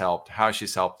Jeanne has helped, how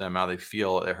she's helped them, how they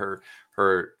feel.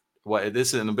 This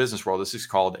is in the business world, this is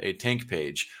called a tank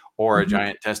page or a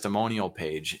giant testimonial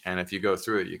page. And if you go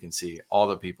through it, you can see all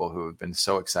the people who have been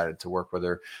so excited to work with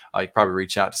her. You probably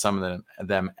reach out to some of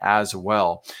them as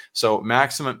well. So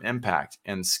maximum impact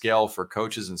and scale for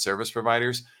coaches and service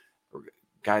providers.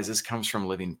 Guys, this comes from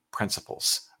living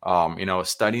principles.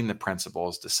 Studying the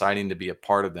principles, deciding to be a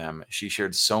part of them. She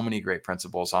shared so many great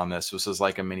principles on this. This is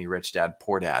like a mini Rich Dad,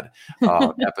 Poor Dad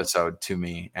episode to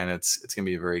me. And it's going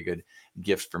to be a very good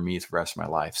gift for me for the rest of my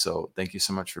life. So thank you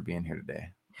so much for being here today.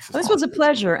 This was a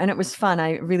pleasure and it was fun.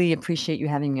 I really appreciate you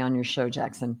having me on your show,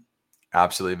 Jackson.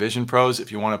 Absolutely. Vision Pros,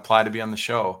 if you want to apply to be on the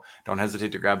show, don't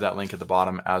hesitate to grab that link at the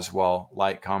bottom as well.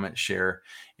 Like, comment, share.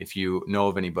 If you know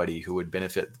of anybody who would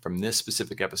benefit from this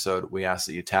specific episode, we ask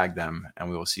that you tag them and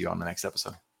we will see you on the next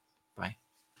episode. Bye.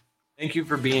 Thank you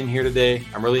for being here today.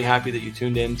 I'm really happy that you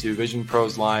tuned in to Vision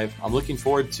Pros Live. I'm looking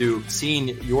forward to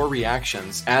seeing your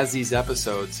reactions as these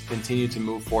episodes continue to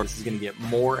move forward. This is going to get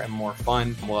more and more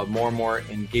fun. We'll have more and more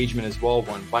engagement as well.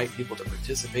 We'll invite people to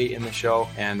participate in the show.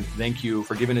 And thank you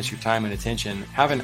for giving us your time and attention. Have an